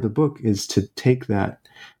that part of the book is to take that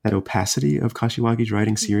opacity of Kashiwagi's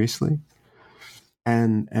writing seriously,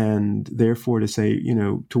 and therefore to say,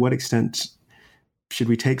 to what extent should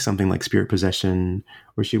we take something like spirit possession,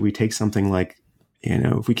 or should we take something like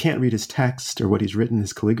if we can't read his text or what he's written,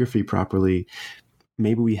 his calligraphy properly,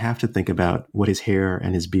 maybe we have to think about what his hair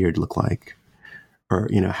and his beard look like, or,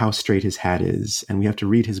 how straight his hat is. And we have to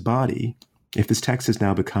read his body. If this text has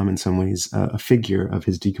now become in some ways a figure of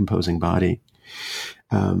his decomposing body,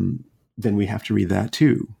 then we have to read that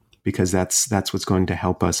too, because that's what's going to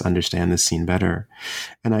help us understand this scene better.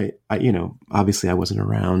 And I obviously I wasn't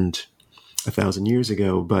around 1,000 years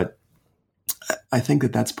ago, but I think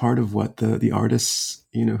that that's part of what the artists,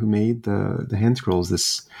 who made the hand scrolls,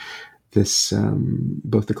 this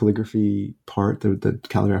both the calligraphy part, the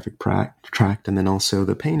calligraphic tract, and then also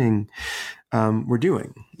the painting, were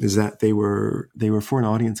doing, is that they were for an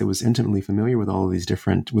audience that was intimately familiar with all of these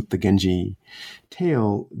with the Genji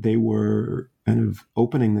tale. They were kind of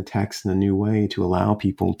opening the text in a new way to allow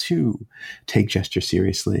people to take gesture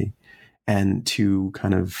seriously and to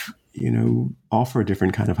kind of, offer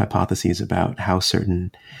different kind of hypotheses about how certain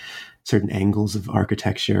angles of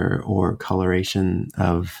architecture or coloration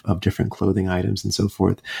of different clothing items and so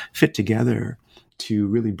forth fit together to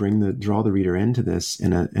really draw the reader into this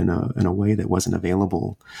in a way that wasn't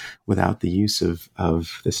available without the use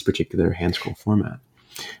of this particular hand scroll format.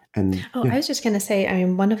 And I was just going to say,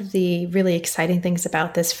 one of the really exciting things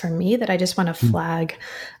about this for me that I just want to flag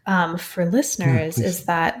for listeners is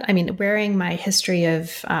that, wearing my history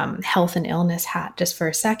of health and illness hat just for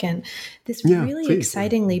a second, this really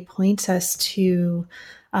excitingly points us to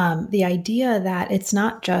the idea that it's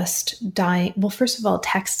not just dying. Well, first of all,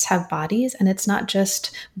 texts have bodies, and it's not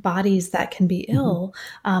just bodies that can be ill,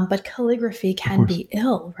 but calligraphy can be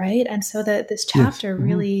ill, right? And so that this chapter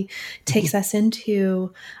really takes us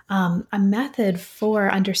into a method for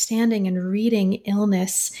understanding and reading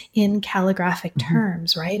illness in calligraphic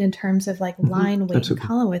terms, right? In terms of like line, weight, and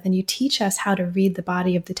column width. And you teach us how to read the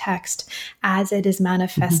body of the text as it is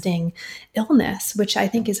manifesting illness, which I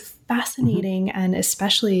think is fascinating, and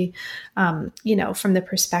especially, from the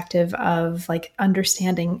perspective of like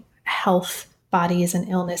understanding health, bodies, and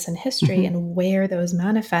illness and history and where those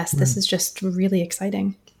manifest. This is just really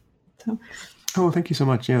exciting. So. Oh, thank you so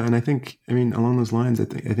much. Yeah, and I think, along those lines, I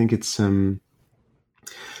think it's,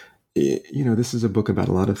 this is a book about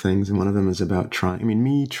a lot of things, and one of them is about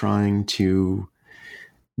trying to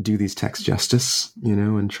do these texts justice,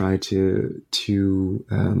 and try to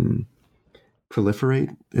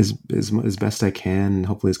proliferate as best I can, and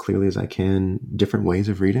hopefully as clearly as I can, different ways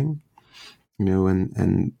of reading,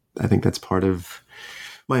 and I think that's part of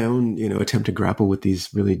my own, attempt to grapple with these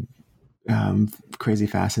really crazy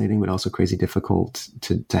fascinating, but also crazy difficult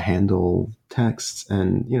to handle texts.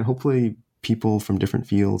 And, hopefully people from different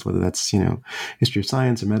fields, whether that's, history of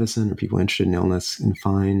science or medicine, or people interested in illness, and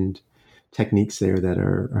find techniques there that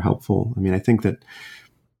are helpful. I think that,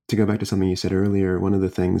 to go back to something you said earlier, one of the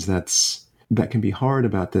things that can be hard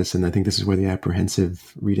about this, and I think this is where the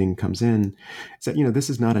apprehensive reading comes in, is that, this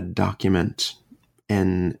is not a document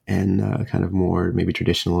and kind of more maybe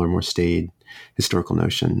traditional or more staid historical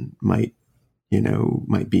notion might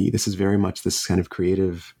be. This is very much this kind of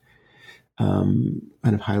creative, kind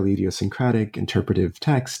of highly idiosyncratic, interpretive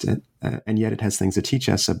text, and yet it has things to teach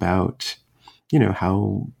us about,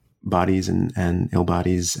 how bodies and ill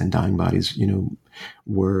bodies and dying bodies,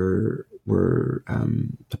 were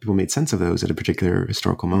people made sense of those at a particular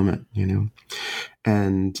historical moment,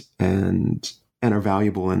 and are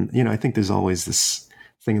valuable. And, I think there's always this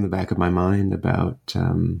thing in the back of my mind about,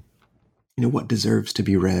 what deserves to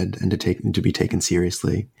be read and to be taken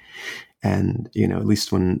seriously. And, at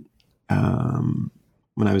least when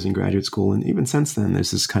I was in graduate school, and even since then,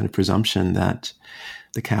 there's this kind of presumption that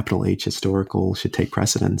the capital H historical should take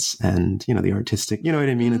precedence, and, the artistic, what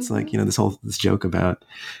I mean? It's like, this joke about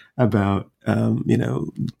all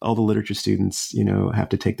the literature students, have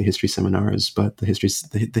to take the history seminars, but the history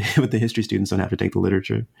students don't have to take the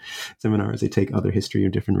literature seminars. They take other history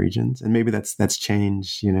of different regions. And maybe that's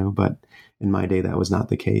changed, but in my day, that was not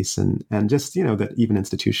the case. And just, that even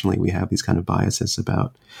institutionally, we have these kind of biases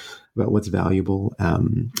about what's valuable,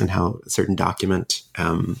 and how a certain document,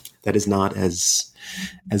 that is not as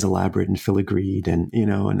elaborate and filigreed and,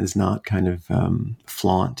 and is not kind of,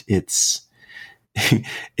 flaunt its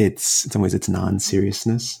in some ways its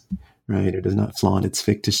non-seriousness, right? It does not flaunt its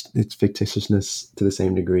fictitiousness to the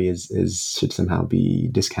same degree as should somehow be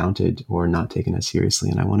discounted or not taken as seriously.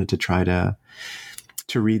 And I wanted to try to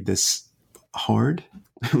read this hard,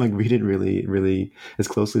 like read it really, really as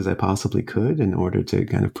closely as I possibly could, in order to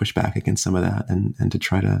kind of push back against some of that, and to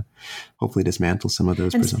try to hopefully dismantle some of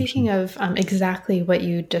those presumptions. Speaking of exactly what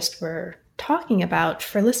you just were talking about,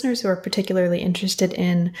 for listeners who are particularly interested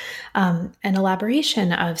in an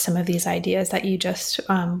elaboration of some of these ideas that you just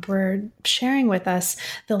were sharing with us,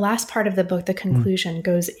 the last part of the book, the conclusion,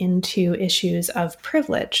 goes into issues of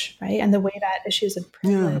privilege, right? And the way that issues of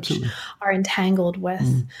privilege are entangled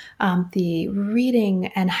with the reading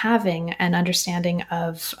and having an understanding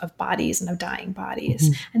of bodies and of dying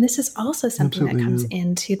bodies. And this is also something that comes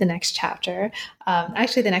into the next chapter,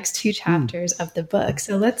 actually the next two chapters of the book.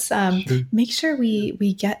 So let's make sure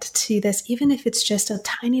we get to this, even if it's just a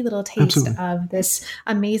tiny little taste of this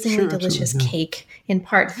amazingly delicious cake in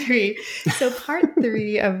part 3. So part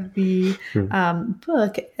 3 of the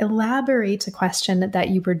book elaborates a question that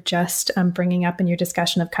you were just bringing up in your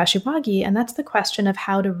discussion of Kashiwagi, and that's the question of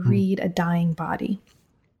how to read a dying body.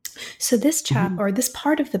 So this or this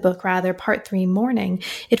part of the book, rather, part 3, Mourning,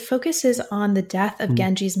 it focuses on the death of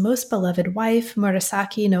Genji's most beloved wife,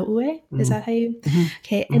 Murasaki no Ue. Is that how you?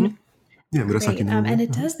 Okay. And yeah, Murasaki no Ue. And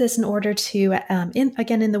it does this in order to,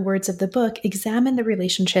 in the words of the book, examine the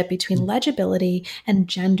relationship between legibility and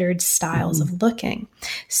gendered styles of looking.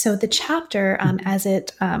 So the chapter, as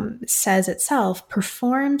it says itself,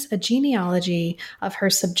 performs a genealogy of her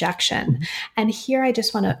subjection. And here I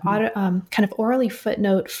just want to kind of orally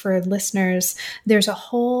footnote for listeners, there's a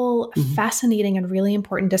whole fascinating and really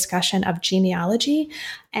important discussion of genealogy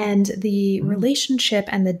and the relationship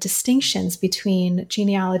and the distinctions between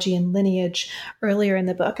genealogy and lineage earlier in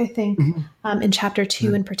the book. I think in chapter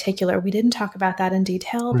 2 in particular, we didn't talk about that in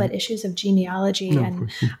detail, but issues of genealogy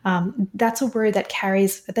that's a word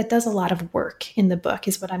that does a lot of work in the book,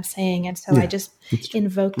 is what I'm saying. And so I just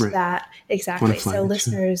invoked that. Exactly. So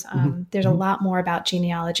listeners, there's a lot more about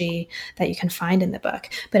genealogy that you can find in the book.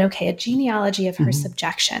 But okay, a genealogy of her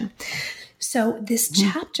subjection. So this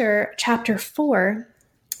chapter 4,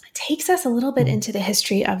 takes us a little bit into the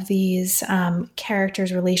history of these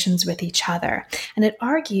characters' relations with each other. And it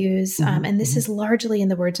argues, and this is largely in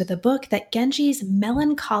the words of the book, that Genji's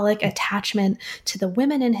melancholic attachment to the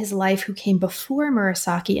women in his life who came before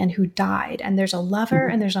Murasaki and who died, and there's a lover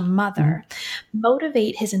and there's a mother,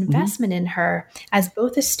 motivate his investment in her as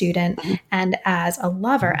both a student and as a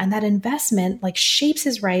lover. And that investment shapes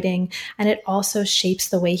his writing, and it also shapes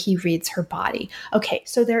the way he reads her body. Okay,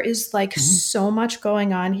 so there is so much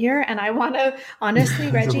going on here. And I want to, honestly,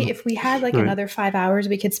 Reggie, if we had another 5 hours,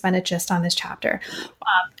 we could spend it just on this chapter.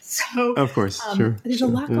 So of course, sure. There's a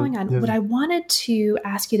lot going on. What I wanted to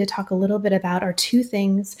ask you to talk a little bit about are two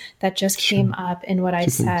things that just came up in what I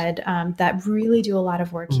said that really do a lot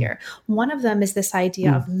of work here. One of them is this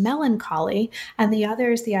idea of melancholy, and the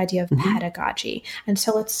other is the idea of pedagogy. And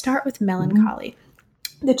so let's start with melancholy.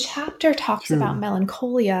 The chapter talks about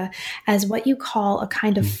melancholia as what you call a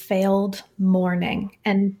kind of failed mourning.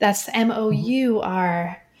 And that's MOURNING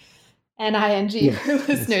for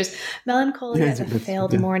listeners. Melancholia is a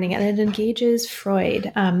failed mourning, and it engages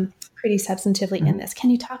Freud pretty substantively in this.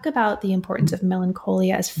 Can you talk about the importance of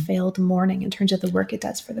melancholia as failed mourning in terms of the work it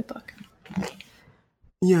does for the book?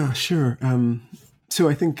 Yeah, sure. So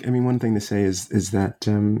I think, one thing to say is that,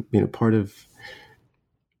 part of,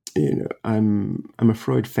 I'm a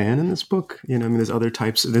Freud fan in this book. There's other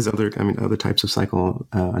types of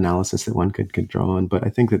psychoanalysis that one could draw on, but I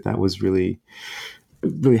think that was really,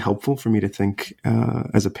 really helpful for me to think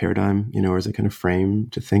as a paradigm, or as a kind of frame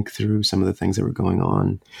to think through some of the things that were going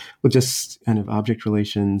on with just kind of object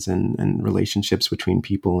relations and relationships between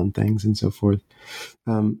people and things and so forth.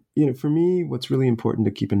 For me, what's really important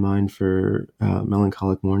to keep in mind for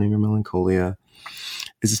melancholic mourning or melancholia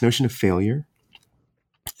is this notion of failure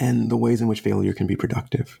and the ways in which failure can be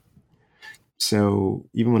productive. So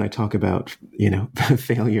even when I talk about,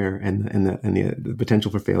 failure and the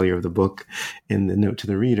potential for failure of the book in the note to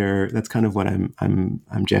the reader, that's kind of what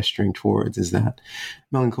I'm gesturing towards, is that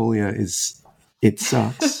melancholia it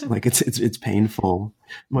sucks. It's painful,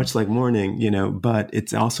 much like mourning, but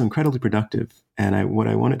it's also incredibly productive. And what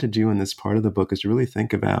I wanted to do in this part of the book is to really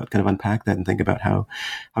think about, kind of unpack that and think about how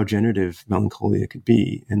generative melancholia could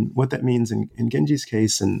be. And what that means in Genji's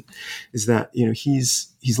case is that,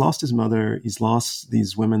 he's lost his mother, he's lost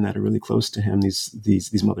these women that are really close to him,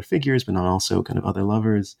 these mother figures, but not also kind of other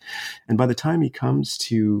lovers. And by the time he comes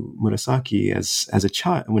to Murasaki as a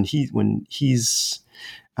child, when he's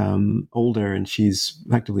older and she's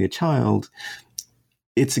effectively a child,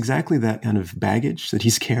 it's exactly that kind of baggage that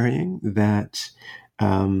he's carrying that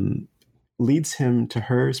leads him to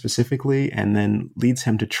her specifically, and then leads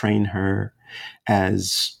him to train her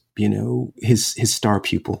as, his star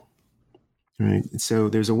pupil. Right. So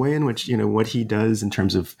there's a way in which, what he does in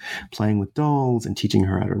terms of playing with dolls and teaching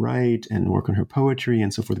her how to write and work on her poetry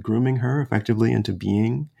and so forth, grooming her effectively into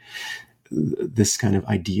being this kind of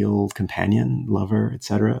ideal companion, lover,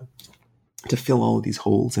 etc., to fill all of these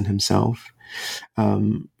holes in himself.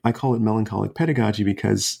 I call it melancholic pedagogy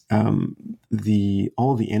because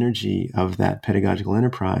all the energy of that pedagogical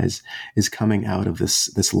enterprise is coming out of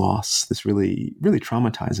this loss, this really, really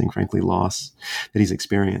traumatizing, frankly, loss that he's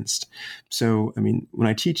experienced. So, I mean, when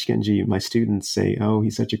I teach Genji, my students say, "Oh,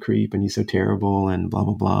 he's such a creep and he's so terrible," and blah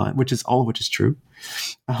blah blah, which is true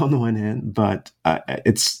on the one hand, but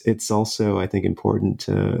it's also, I think, important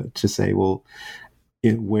to say, well,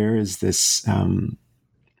 where is this?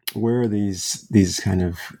 Where are these kind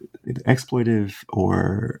of exploitive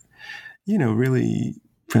or, really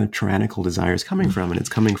kind of tyrannical desires coming from? And it's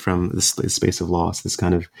coming from this space of loss, this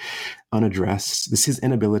kind of unaddressed, his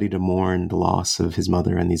inability to mourn the loss of his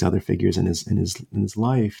mother and these other figures in his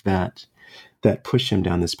life that push him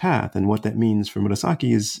down this path. And what that means for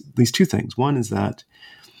Murasaki is at least two things. One is that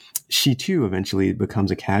she too eventually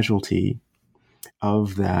becomes a casualty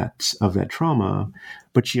of that trauma,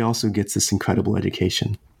 but she also gets this incredible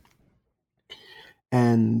education.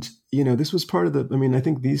 And, this was part of I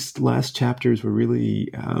think these last chapters were really,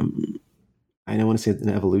 I don't want to say an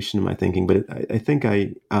evolution in my thinking, but I think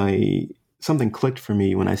something clicked for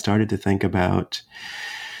me when I started to think about,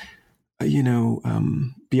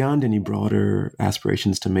 beyond any broader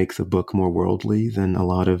aspirations to make the book more worldly than a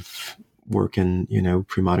lot of work in,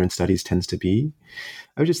 pre-modern studies tends to be.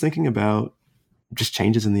 I was just thinking about just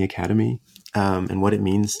changes in the academy, and what it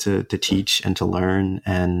means to teach and to learn,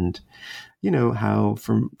 and how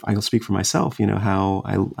I'll speak for myself, how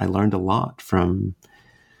I learned a lot from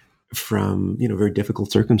very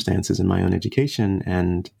difficult circumstances in my own education,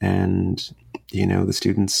 and the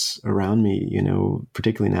students around me,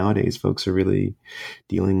 particularly nowadays, folks are really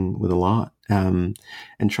dealing with a lot, and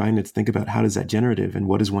trying to think about how does that generative, and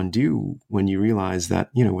what does one do when you realize that,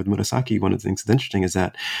 with Murasaki, one of the things that's interesting is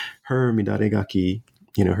that her Midaregaki,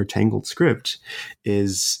 her tangled script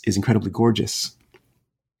is incredibly gorgeous.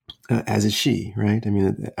 As is she, right? I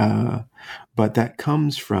mean, but that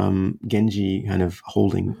comes from Genji kind of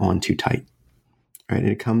holding on too tight, right?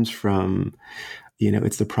 It comes from,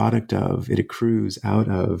 it's the product of, it accrues out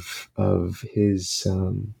of his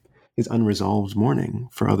unresolved mourning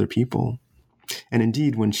for other people. And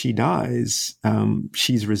indeed, when she dies,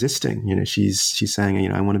 she's resisting, she's saying,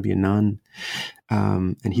 I want to be a nun,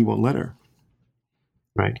 and he won't let her.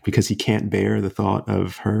 Right, because he can't bear the thought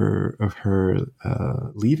of her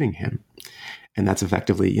leaving him, and that's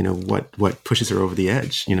effectively, what pushes her over the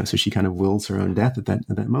edge. So she kind of wills her own death at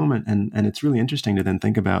that moment, and it's really interesting to then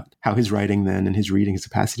think about how his writing then, and his reading, his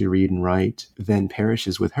capacity to read and write, then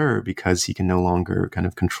perishes with her because he can no longer kind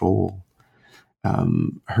of control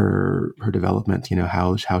her development.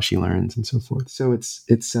 How she learns and so forth. So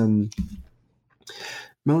it's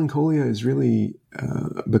Melancholia is really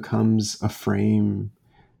becomes a frame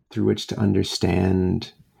through which to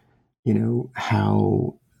understand,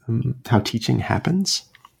 how teaching happens,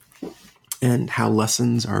 and how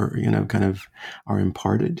lessons are, are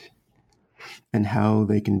imparted, and how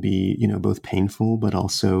they can be, both painful but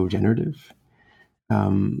also generative.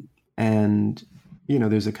 And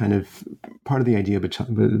there's a kind of part of the idea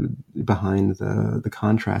behind the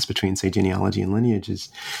contrast between, say, genealogy and lineage is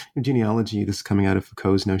genealogy. This is coming out of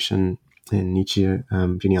Foucault's notion in Nietzsche,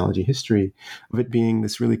 genealogy history, of it being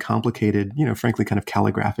this really complicated, frankly, kind of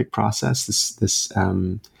calligraphic process, this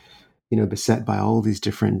beset by all these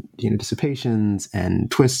different, dissipations and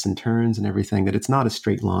twists and turns and everything, that it's not a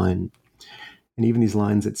straight line. And even these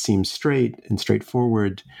lines that seem straight and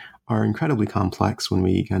straightforward are incredibly complex when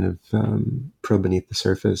we kind of probe beneath the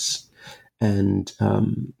surface. And,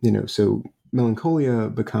 so Melancholia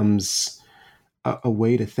becomes a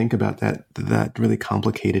way to think about that really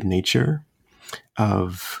complicated nature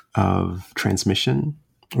of transmission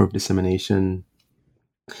or of dissemination,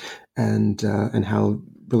 and how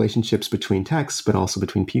relationships between texts, but also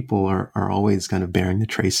between people, are always kind of bearing the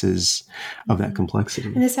traces of that complexity.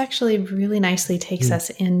 And this actually really nicely takes us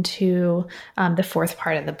into the fourth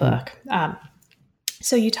part of the book.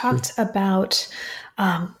 So you talked about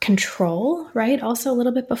control, right? Also a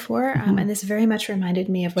little bit before. And this very much reminded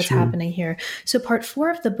me of what's happening here. So part 4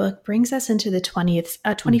 of the book brings us into the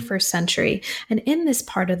 21st century. And in this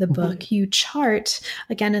part of the book, you chart,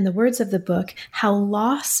 again, in the words of the book, how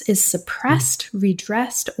loss is suppressed,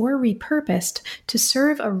 redressed, or repurposed to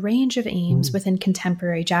serve a range of aims within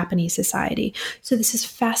contemporary Japanese society. So this is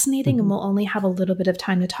fascinating, and we'll only have a little bit of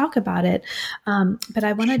time to talk about it. But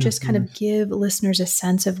I want to just kind of give listeners a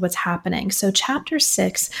sense of what's happening. So chapter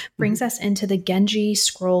 6 brings us into the Genji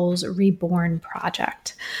Scrolls Reborn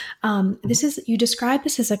project. You describe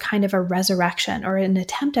this as a kind of a resurrection, or an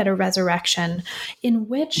attempt at a resurrection, in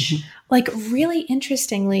which, like, really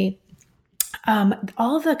interestingly,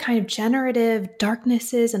 all the kind of generative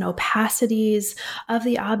darknesses and opacities of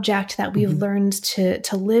the object that we've learned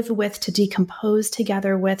to live with, to decompose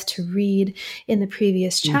together with, to read in the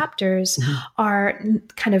previous chapters are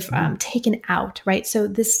kind of taken out, right? So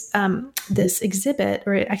this exhibit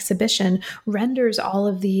or exhibition renders all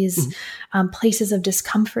of these places of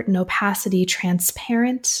discomfort and opacity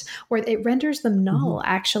transparent, or it renders them null,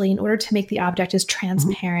 actually, in order to make the object as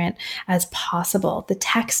transparent as possible. The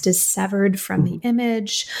text is severed from the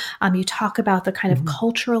image. You talk about the kind of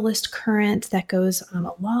culturalist current that goes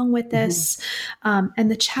along with this.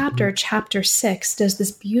 And the chapter 6, does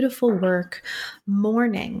this beautiful work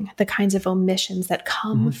mourning the kinds of omissions that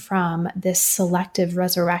come from this selective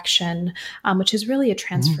resurrection, which is really a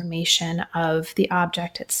transformation of the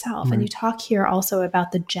object itself. And you talk here also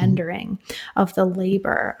about the gendering of the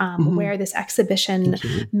labor, where this exhibition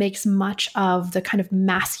makes much of the kind of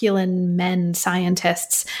masculine men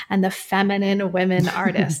scientists and the feminine women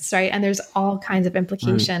artists, right? And there's all kinds of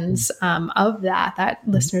implications of that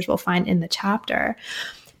listeners will find in the chapter.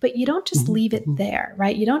 But you don't just leave it there,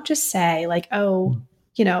 right? You don't just say like, oh,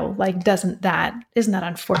 like, isn't that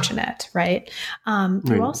unfortunate, right?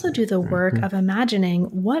 You also do the work of imagining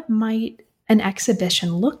what might an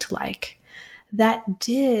exhibition looked like that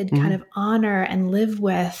did kind of honor and live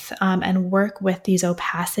with and work with these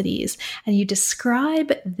opacities. And you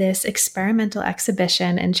describe this experimental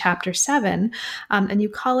exhibition in chapter 7, and you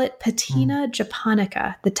call it Patina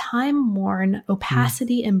Japonica, the time-worn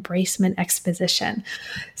opacity embracement exposition.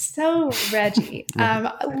 So, Reggie,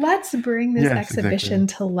 let's bring this exhibition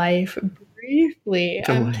to life briefly.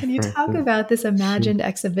 Can you talk about this imagined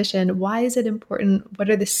exhibition? Why is it important? What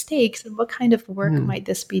are the stakes? And what kind of work might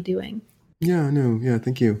this be doing?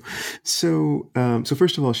 Thank you. So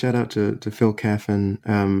first of all, shout out to Phil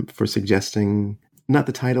Caffin for suggesting not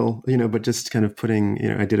the title, but just kind of putting,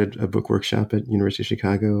 I did a book workshop at University of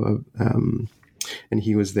Chicago, and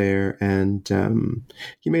he was there, and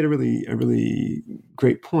he made a really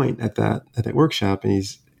great point at that workshop, and he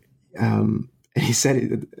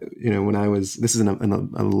said, when I was, this is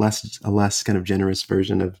a less kind of generous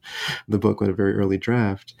version of the book with a very early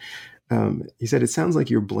draft. He said, it sounds like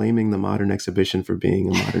you're blaming the modern exhibition for being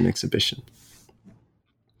a modern exhibition.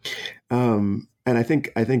 And I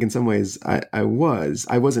think in some ways I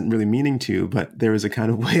wasn't really meaning to, but there was a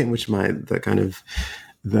kind of way in which the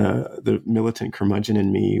militant curmudgeon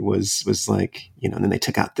in me was like, and then they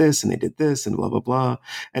took out this and they did this and blah, blah, blah.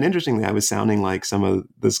 And interestingly, I was sounding like some of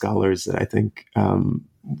the scholars that I think,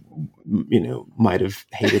 might have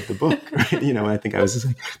hated the book, right? I think I was just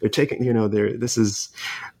like, they're taking, it was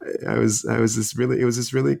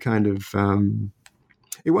this really kind of,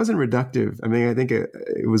 it wasn't reductive. I mean, I think it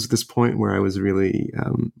was this point where I was really,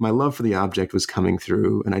 my love for the object was coming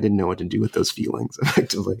through, and I didn't know what to do with those feelings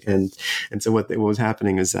effectively. And so what was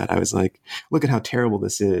happening is that I was like, look at how terrible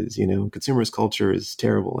this is, consumerist culture is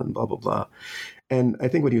terrible and blah, blah, blah. And I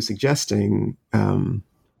think what he was suggesting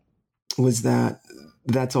was that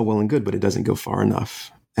that's all well and good, but it doesn't go far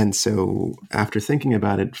enough. And so after thinking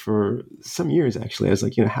about it for some years, actually, I was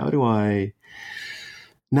like, how do I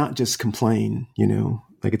not just complain,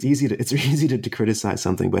 like it's easy to criticize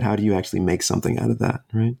something, but how do you actually make something out of that,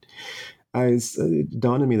 right? It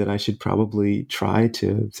dawned on me that I should probably try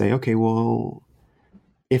to say, okay, well,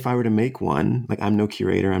 if I were to make one, like I'm no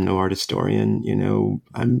curator, I'm no art historian,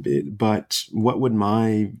 but what would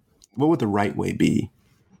the right way be?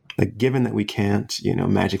 Like, given that we can't,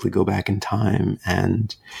 magically go back in time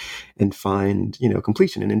and find,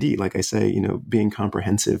 completion. And indeed, like I say, being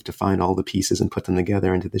comprehensive to find all the pieces and put them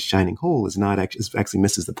together into this shining whole is actually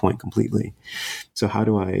misses the point completely. So how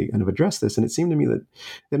do I kind of address this? And it seemed to me that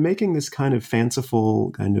making this kind of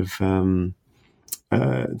fanciful kind of, in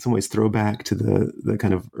some ways, throwback to the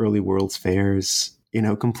kind of early World's Fairs,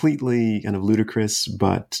 completely kind of ludicrous,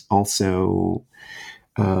 but also,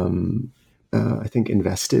 I think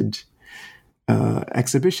invested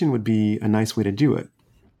exhibition would be a nice way to do it.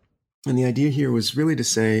 And the idea here was really to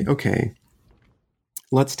say, okay,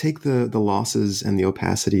 let's take the losses and the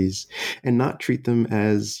opacities and not treat them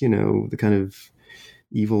as, the kind of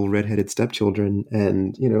evil redheaded stepchildren,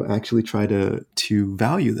 and, actually try to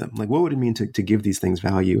value them. Like, what would it mean to give these things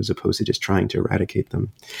value as opposed to just trying to eradicate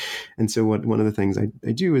them? And so one of the things I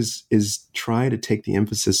do is try to take the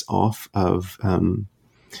emphasis off of,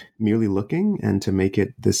 merely looking, and to make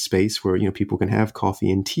it this space where, people can have coffee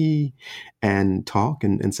and tea and talk,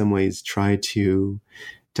 and in some ways try to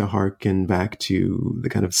to harken back to the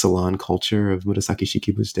kind of salon culture of Murasaki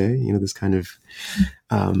Shikibu's day, this kind of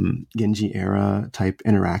Genji era type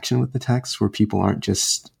interaction with the text where people aren't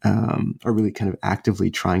just, are really kind of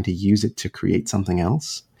actively trying to use it to create something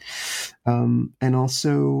else. And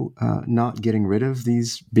also not getting rid of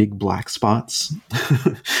these big black spots,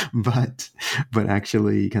 but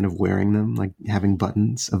actually kind of wearing them, like having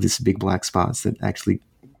buttons of these big black spots that actually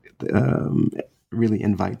really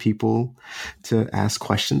invite people to ask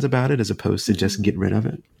questions about it as opposed to just get rid of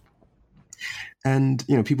it. And,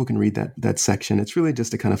 people can read that section. It's really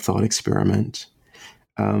just a kind of thought experiment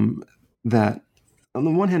that on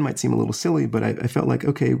the one hand might seem a little silly, but I felt like,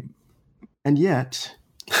 okay, and yet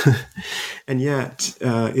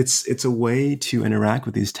it's a way to interact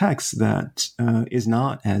with these texts that is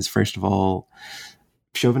not as, first of all,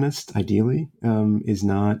 chauvinist, ideally, is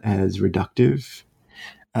not as reductive.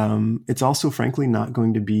 It's also, frankly, not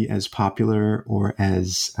going to be as popular or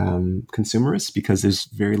as consumerist because there's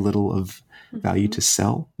very little of value to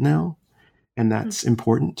sell now. And that's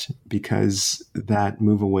important because that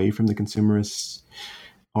move away from the consumerist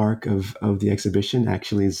arc of the exhibition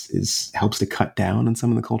actually is helps to cut down on some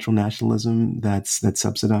of the cultural nationalism that's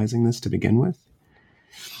subsidizing this to begin with.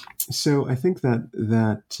 So I think that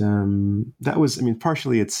was,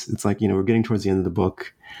 partially it's like, we're getting towards the end of the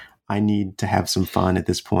book. I need to have some fun at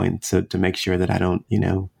this point to make sure that I don't,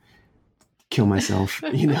 kill myself,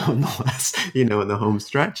 in the last, in the home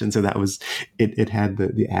stretch. And so that was, it had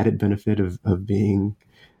the added benefit of being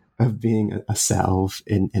a salve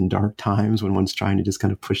in dark times when one's trying to just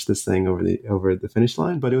kind of push this thing over the finish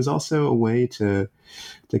line. But it was also a way to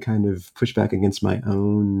kind of push back against my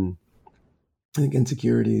own, I think,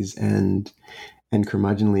 insecurities and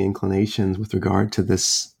curmudgeonly inclinations with regard to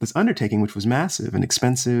this undertaking, which was massive and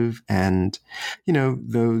expensive. And,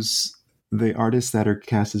 the artists that are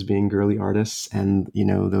cast as being girly artists and,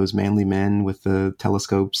 those manly men with the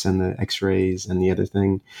telescopes and the x-rays and the other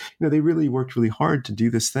thing, they really worked really hard to do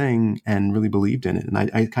this thing and really believed in it. And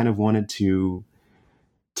I kind of wanted to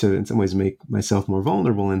in some ways make myself more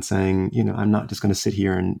vulnerable in saying, I'm not just going to sit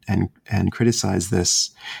here and criticize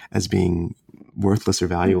this as being worthless or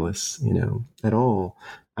valueless, at all.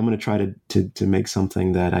 I'm going to try to make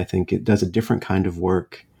something that I think it does a different kind of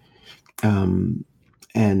work, and,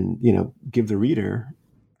 give the reader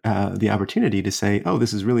the opportunity to say, oh,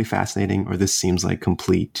 this is really fascinating, or this seems like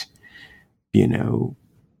complete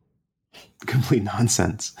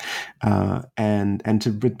nonsense. And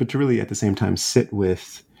to really at the same time sit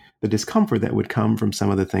with the discomfort that would come from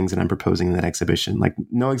some of the things that I'm proposing in that exhibition. Like,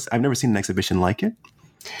 I've never seen an exhibition like it.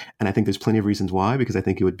 And I think there's plenty of reasons why, because I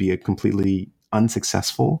think it would be a completely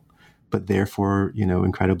unsuccessful, but therefore,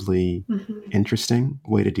 incredibly interesting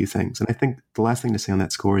way to do things. And I think the last thing to say on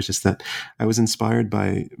that score is just that I was inspired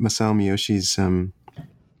by Masao Miyoshi's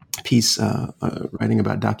piece writing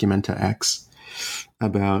about Documenta X,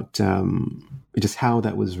 about just how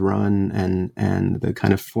that was run and the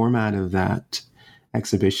kind of format of that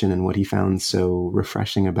exhibition and what he found so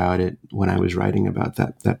refreshing about it when I was writing about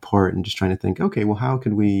that part and just trying to think, okay, well, how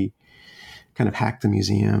could we kind of hack the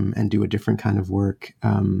museum and do a different kind of work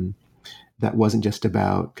that wasn't just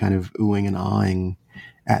about kind of oohing and ahhing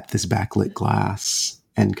at this backlit glass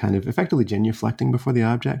and kind of effectively genuflecting before the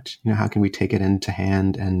object. How can we take it into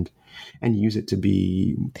hand and use it to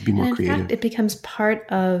be more in creative? Fact, it becomes part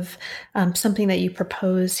of something that you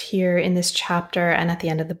propose here in this chapter and at the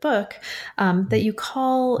end of the book that you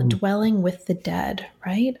call dwelling with the dead,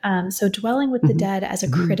 right? So dwelling with the dead as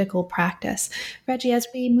a critical practice. Reggie, as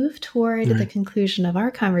we move toward the conclusion of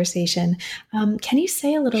our conversation, can you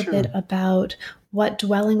say a little bit about what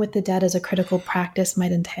dwelling with the dead as a critical practice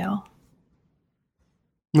might entail?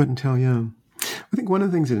 Yeah. I think one of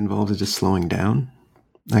the things it involves is just slowing down,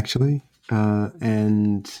 actually.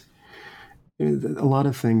 And a lot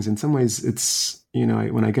of things, in some ways, it's,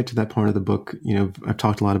 when I get to that part of the book, I've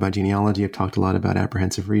talked a lot about genealogy. I've talked a lot about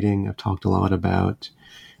apprehensive reading. I've talked a lot about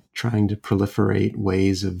trying to proliferate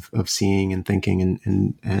ways of seeing and thinking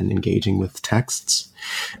and engaging with texts.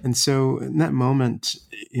 And so in that moment,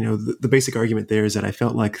 the basic argument there is that I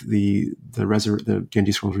felt like the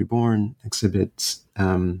Genji Scrolls Reborn exhibits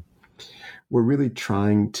were really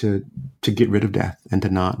trying to get rid of death and to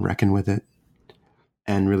not reckon with it,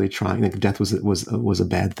 and really trying, like, death was a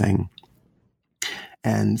bad thing.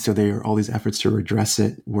 And so all these efforts to redress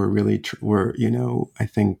it were I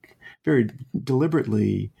think very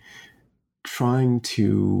deliberately trying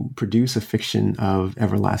to produce a fiction of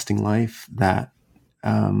everlasting life that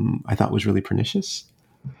I thought was really pernicious.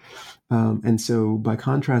 And so by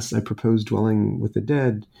contrast, I proposed dwelling with the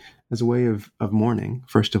dead as a way of mourning,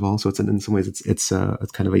 first of all. So it's in some ways it's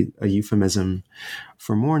kind of a euphemism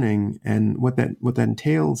for mourning, and what that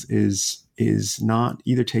entails is not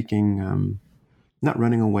either taking not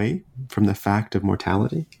running away from the fact of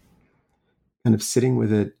mortality, kind of sitting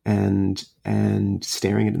with it and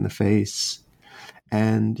staring it in the face,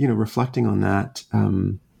 and reflecting on that,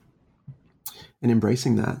 and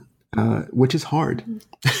embracing that, which is hard.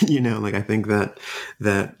 Like I think that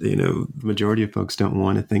the majority of folks don't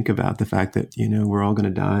want to think about the fact that we're all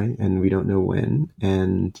going to die and we don't know when,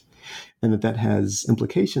 and that has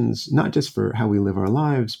implications not just for how we live our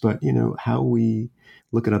lives, but how we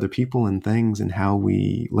look at other people and things, and how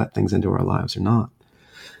we let things into our lives or not,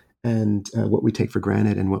 and what we take for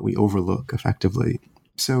granted and what we overlook effectively.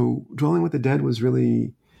 So Dwelling with the Dead was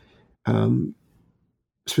really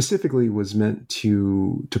specifically was meant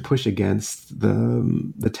to push against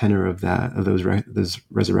the tenor of those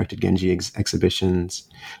resurrected Genji exhibitions,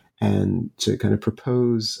 and to kind of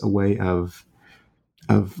propose a way of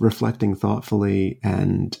reflecting thoughtfully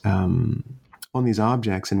and on these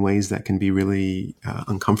objects in ways that can be really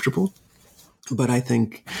uncomfortable, but I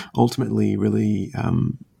think ultimately really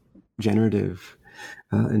generative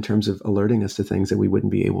in terms of alerting us to things that we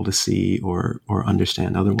wouldn't be able to see or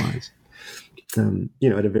understand otherwise.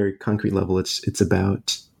 At a very concrete level, it's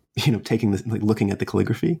about taking looking at the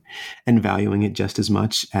calligraphy and valuing it just as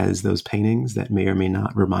much as those paintings that may or may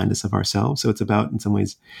not remind us of ourselves. So it's about, in some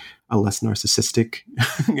ways, a less narcissistic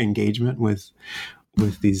engagement with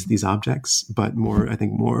these objects, but more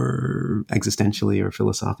existentially or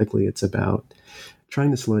philosophically, it's about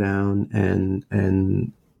trying to slow down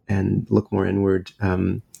and look more inward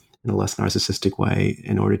in a less narcissistic way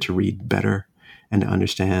in order to read better and to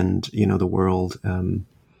understand, the world in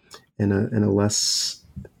a less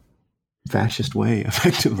fascist way,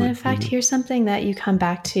 effectively. And in fact, here's something that you come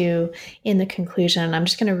back to in the conclusion. I'm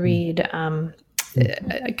just going to read,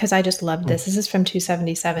 because I just love this. This is from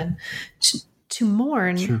 277. To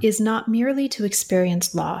mourn is not merely to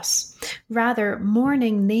experience loss. Rather,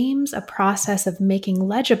 mourning names a process of making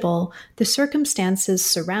legible the circumstances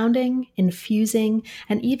surrounding, infusing,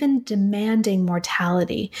 and even demanding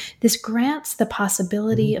mortality. This grants the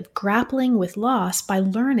possibility of grappling with loss by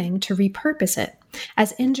learning to repurpose it,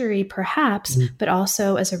 as injury perhaps, but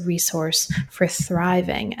also as a resource for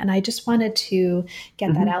thriving. And I just wanted to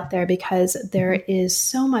get that out there, because there is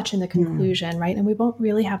so much in the conclusion, right? And we won't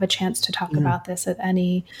really have a chance to talk about this at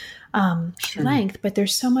any length, but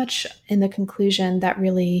there's so much in the conclusion that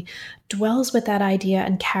really dwells with that idea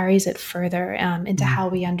and carries it further into how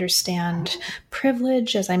we understand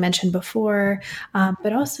privilege, as I mentioned before,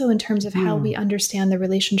 but also in terms of how we understand the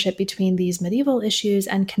relationship between these medieval issues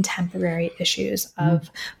and contemporary issues of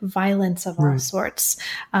violence of all sorts,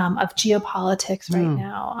 of geopolitics right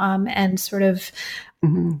now, and sort of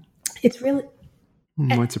it's really...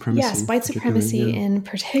 White supremacy. Yes, white supremacy in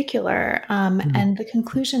particular. And the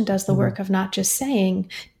conclusion does the work of not just saying,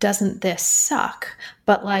 doesn't this suck?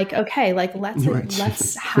 But let's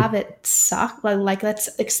have it suck. Like let's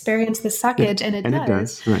experience the suckage, and it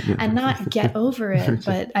does. Right, and not get over it,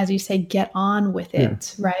 but as you say, get on with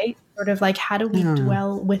it, right? Sort of like, how do we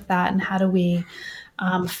dwell with that, and how do we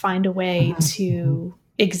find a way to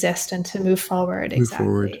exist and to move forward? And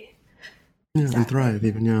thrive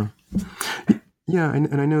even, Yeah,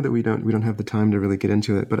 and I know that we don't have the time to really get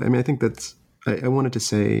into it, but I mean, I think that's, I wanted to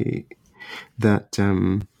say that,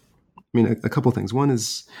 a couple of things. One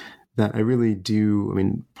is that I really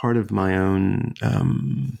do, part of my own,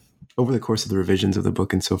 over the course of the revisions of the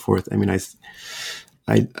book and so forth,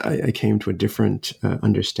 I came to a different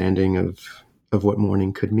understanding of what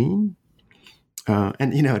mourning could mean.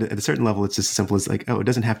 And at a certain level, it's just as simple as like, it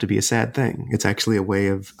doesn't have to be a sad thing. It's actually a way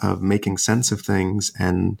of making sense of things,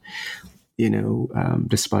 and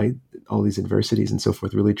despite all these adversities and so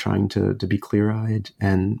forth, really trying to be clear-eyed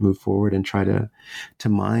and move forward and try to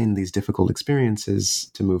mine these difficult experiences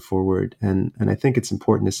to move forward. And I think it's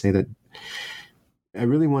important to say that I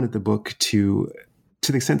really wanted the book to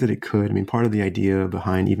the extent that it could. Part of the idea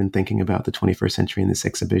behind even thinking about the 21st century and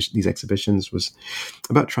these exhibitions was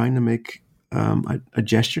about trying to make a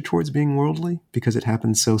gesture towards being worldly, because it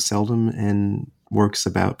happens so seldom in works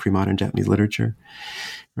about pre-modern Japanese literature,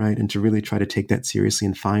 right? And to really try to take that seriously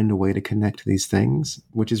and find a way to connect these things,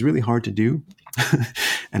 which is really hard to do.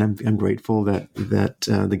 And I'm grateful that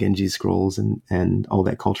the Genji scrolls and all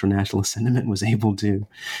that cultural nationalist sentiment was able to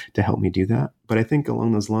help me do that. But I think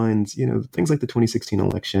along those lines, things like the 2016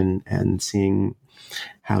 election and seeing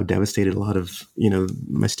how devastated a lot of,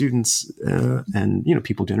 my students and,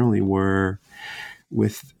 people generally were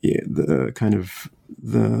with the kind of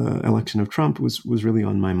the election of Trump was really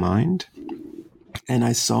on my mind. And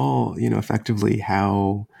I saw, effectively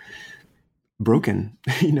how broken,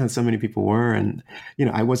 so many people were. And,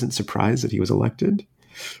 I wasn't surprised that he was elected.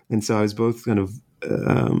 And so I was both kind of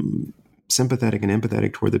sympathetic and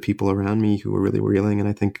empathetic toward the people around me who were really reeling. And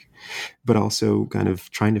I think, but also kind of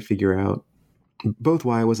trying to figure out both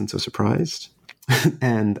why I wasn't so surprised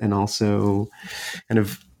and also kind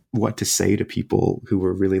of what to say to people who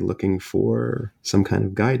were really looking for some kind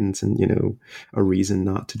of guidance and, a reason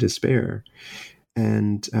not to despair.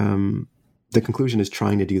 And the conclusion is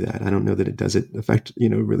trying to do that. I don't know that it does it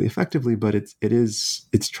really effectively, but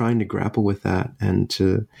it's trying to grapple with that and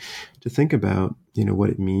to think about, what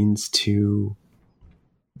it means to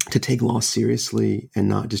take loss seriously and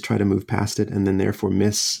not just try to move past it and then therefore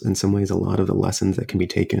miss in some ways a lot of the lessons that can be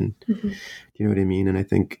taken. Mm-hmm. Do you know what I mean? And I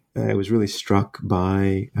think I was really struck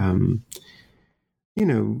by,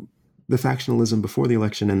 the factionalism before the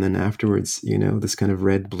election and then afterwards, this kind of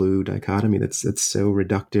red-blue dichotomy that's so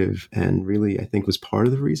reductive and really, I think, was part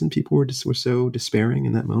of the reason people were so despairing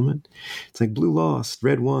in that moment. It's like blue lost,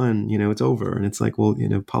 red won, it's over. And it's like, well,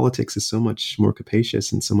 politics is so much more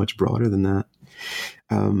capacious and so much broader than that.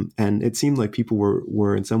 And it seemed like people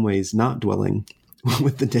were in some ways not dwelling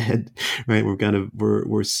with the dead, right?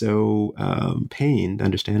 We're so pained,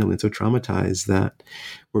 understandably, and so traumatized that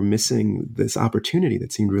we're missing this opportunity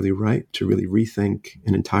that seemed really right to really rethink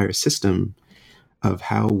an entire system of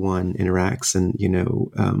how one interacts and,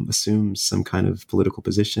 assumes some kind of political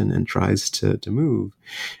position and tries to move.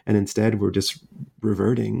 And instead, we're just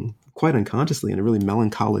reverting quite unconsciously in a really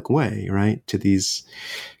melancholic way, right, to these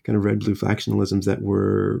kind of red-blue factionalisms that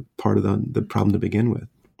were part of the problem to begin with.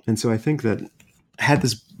 And so I think that had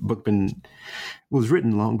this book was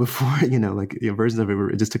written long before, versions of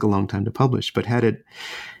it just took a long time to publish, but had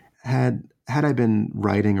I been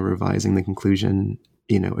writing or revising the conclusion,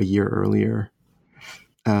 a year earlier,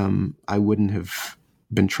 I wouldn't have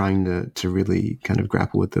been trying to really kind of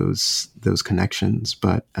grapple with those connections.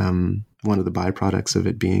 But one of the byproducts of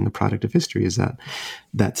it being a product of history is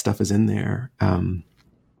that stuff is in there. And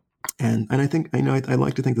I think, I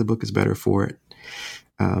like to think the book is better for it.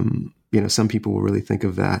 Some people will really think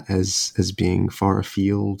of that as being far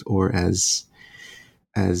afield or as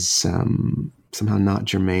somehow not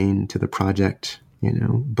germane to the project,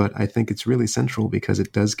 but I think it's really central because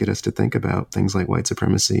it does get us to think about things like white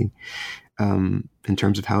supremacy in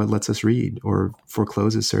terms of how it lets us read or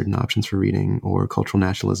forecloses certain options for reading, or cultural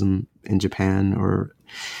nationalism in Japan or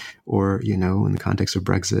in the context of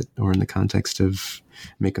Brexit, or in the context of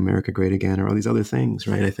Make America Great Again, or all these other things,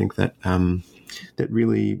 right? I think that that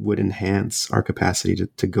really would enhance our capacity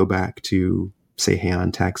to go back to, say,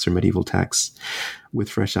 Heian texts or medieval texts with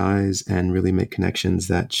fresh eyes and really make connections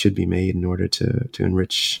that should be made in order to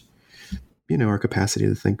enrich, our capacity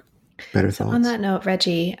to think better thoughts. On that note,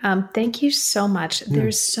 Reggie, thank you so much. Yeah.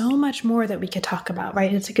 There's so much more that we could talk about,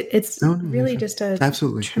 right? It's really just a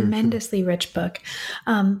tremendously rich book.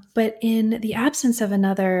 But in the absence of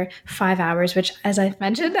another 5 hours, which, as I've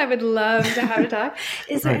mentioned, I would love to have a talk,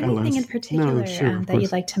 is there anything in particular that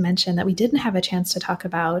you'd like to mention that we didn't have a chance to talk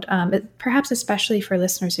about, perhaps especially for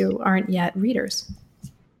listeners who aren't yet readers?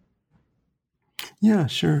 Yeah,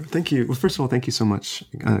 sure. Thank you. Well, first of all, thank you so much,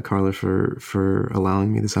 Carla, for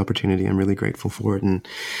allowing me this opportunity. I'm really grateful for it. And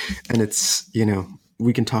it's,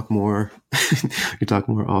 we can talk more,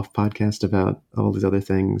 off podcast about all these other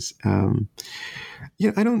things. I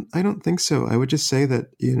don't think so. I would just say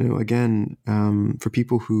that, again, for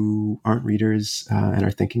people who aren't readers and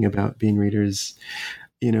are thinking about being readers,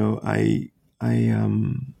 I'm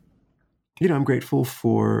grateful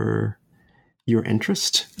for your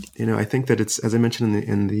interest. I think that it's, as I mentioned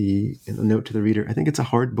in the note to the reader, I think it's a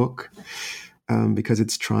hard book because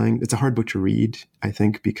it's a hard book to read, I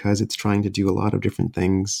think, because it's trying to do a lot of different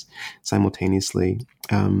things simultaneously.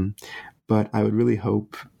 But I would really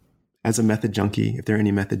hope, as a method junkie, if there are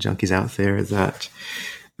any method junkies out there,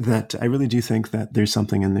 that I really do think that there's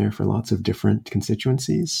something in there for lots of different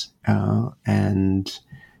constituencies, and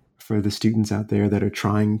for the students out there that are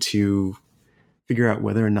trying to figure out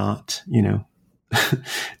whether or not,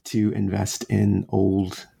 to invest in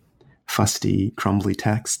old, fusty, crumbly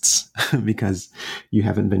texts because you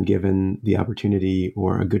haven't been given the opportunity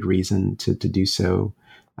or a good reason to do so.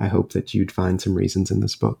 I hope that you'd find some reasons in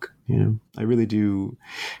this book. I really do.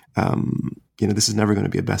 This is never going to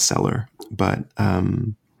be a bestseller, but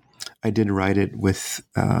I did write it with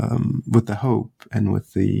the hope and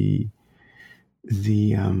with the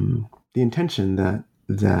intention that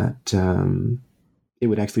it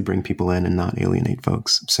would actually bring people in and not alienate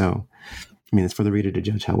folks. So, it's for the reader to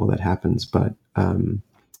judge how well that happens, but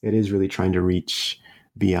it is really trying to reach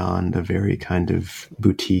beyond a very kind of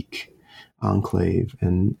boutique enclave,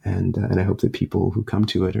 and I hope that people who come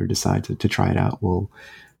to it or decide to try it out will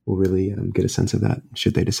really get a sense of that,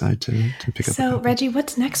 should they decide to pick up. So, Reggie,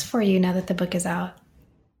 what's next for you now that the book is out?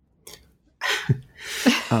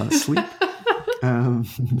 Sleep.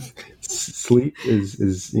 Sleep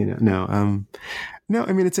is no.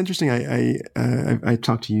 I mean, it's interesting. I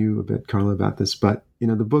talked to you a bit, Carla, about this, but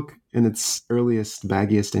the book in its earliest,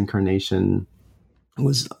 baggiest incarnation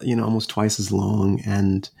was almost twice as long,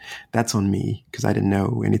 and that's on me because I didn't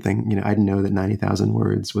know anything. I didn't know that 90,000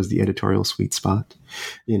 words was the editorial sweet spot,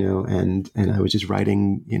 and I was just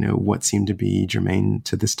writing what seemed to be germane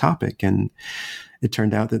to this topic. And it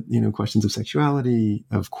turned out that questions of sexuality,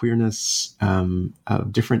 of queerness,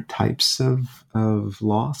 of different types of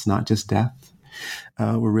loss, not just death,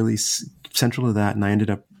 were really central to that. And I ended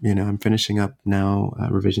up I'm finishing up now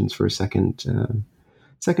revisions for a second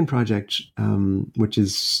project, which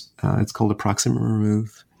is it's called Approximate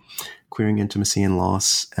Remove: Queering Intimacy and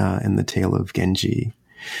Loss in the Tale of Genji.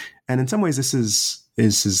 And in some ways, this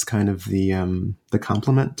is kind of the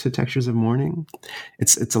complement to Textures of Mourning.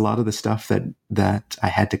 It's a lot of the stuff that I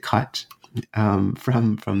had to cut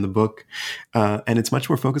from the book, and it's much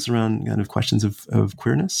more focused around kind of questions of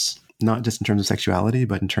queerness, not just in terms of sexuality,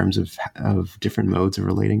 but in terms of different modes of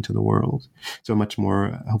relating to the world. So much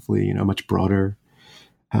more, hopefully, a much broader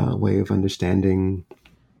way of understanding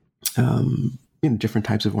different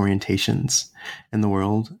types of orientations in the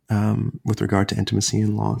world with regard to intimacy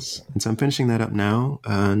and loss. And so I'm finishing that up now,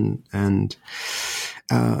 and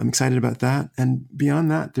I'm excited about that. And beyond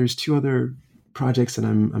that, there's two other projects that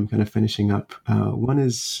I'm kind of finishing up. One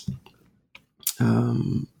is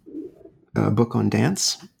a book on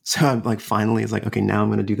dance. So I'm finally, it's okay, now I'm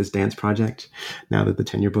going to do this dance project now that the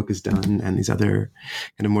tenure book is done and these other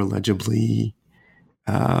kind of more legibly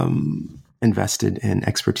invested in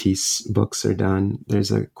expertise books are done.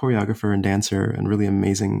 There's a choreographer and dancer and really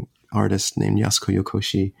amazing artist named Yasuko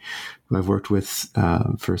Yokoshi, who I've worked with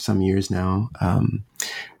for some years now,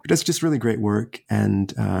 who does just really great work.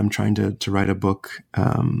 And I'm trying to write a book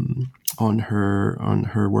on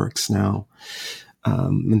her works now.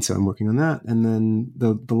 And so I'm working on that. And then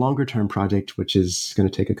the longer term project, which is going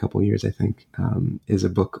to take a couple of years, I think, is a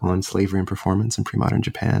book on slavery and performance in pre-modern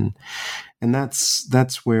Japan. And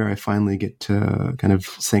that's where I finally get to kind of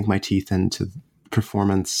sink my teeth into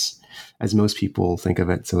performance as most people think of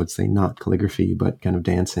it. So it's not calligraphy, but kind of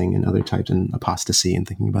dancing and other types, and apostasy, and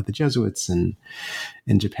thinking about the Jesuits and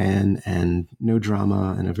in Japan, and no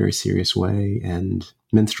drama in a very serious way, and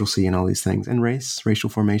minstrelsy and all these things, and racial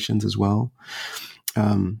formations as well.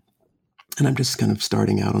 And I'm just kind of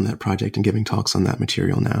starting out on that project and giving talks on that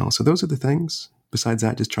material now. So those are the things. Besides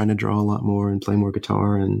that, just trying to draw a lot more and play more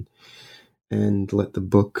guitar and let the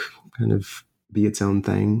book kind of be its own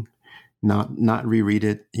thing, not reread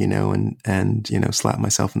it, and slap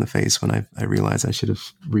myself in the face when I realize I should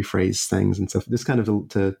have rephrased things and stuff. Just kind of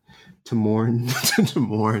to mourn, to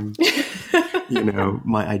mourn,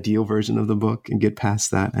 my ideal version of the book, and get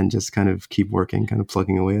past that and just kind of keep working, kind of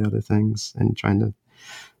plugging away at other things and trying to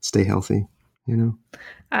stay healthy,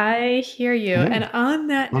 I hear you. Yeah. And on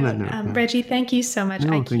that note, Reggie, thank you so much.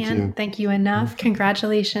 I can't thank you enough.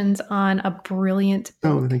 Congratulations on a brilliant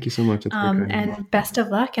book. Oh, thank you so much. And best of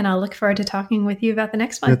luck. And I'll look forward to talking with you about the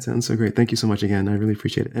next one. That sounds so great. Thank you so much again. I really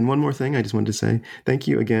appreciate it. And one more thing I just wanted to say, thank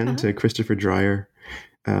you again to Christopher Dreyer,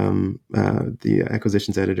 the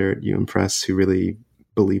acquisitions editor at UM Press, who really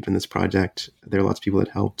believed in this project. There are lots of people that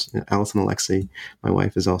helped. Allison Alexi, my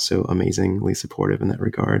wife, is also amazingly supportive in that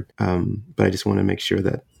regard. But I just want to make sure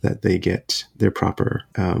that they get their proper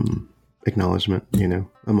acknowledgement,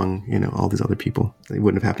 among, all these other people. It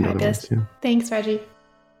wouldn't have happened otherwise. Yeah. Thanks, Reggie.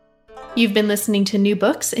 You've been listening to New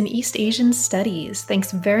Books in East Asian Studies.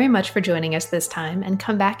 Thanks very much for joining us this time, and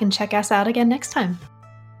come back and check us out again next time.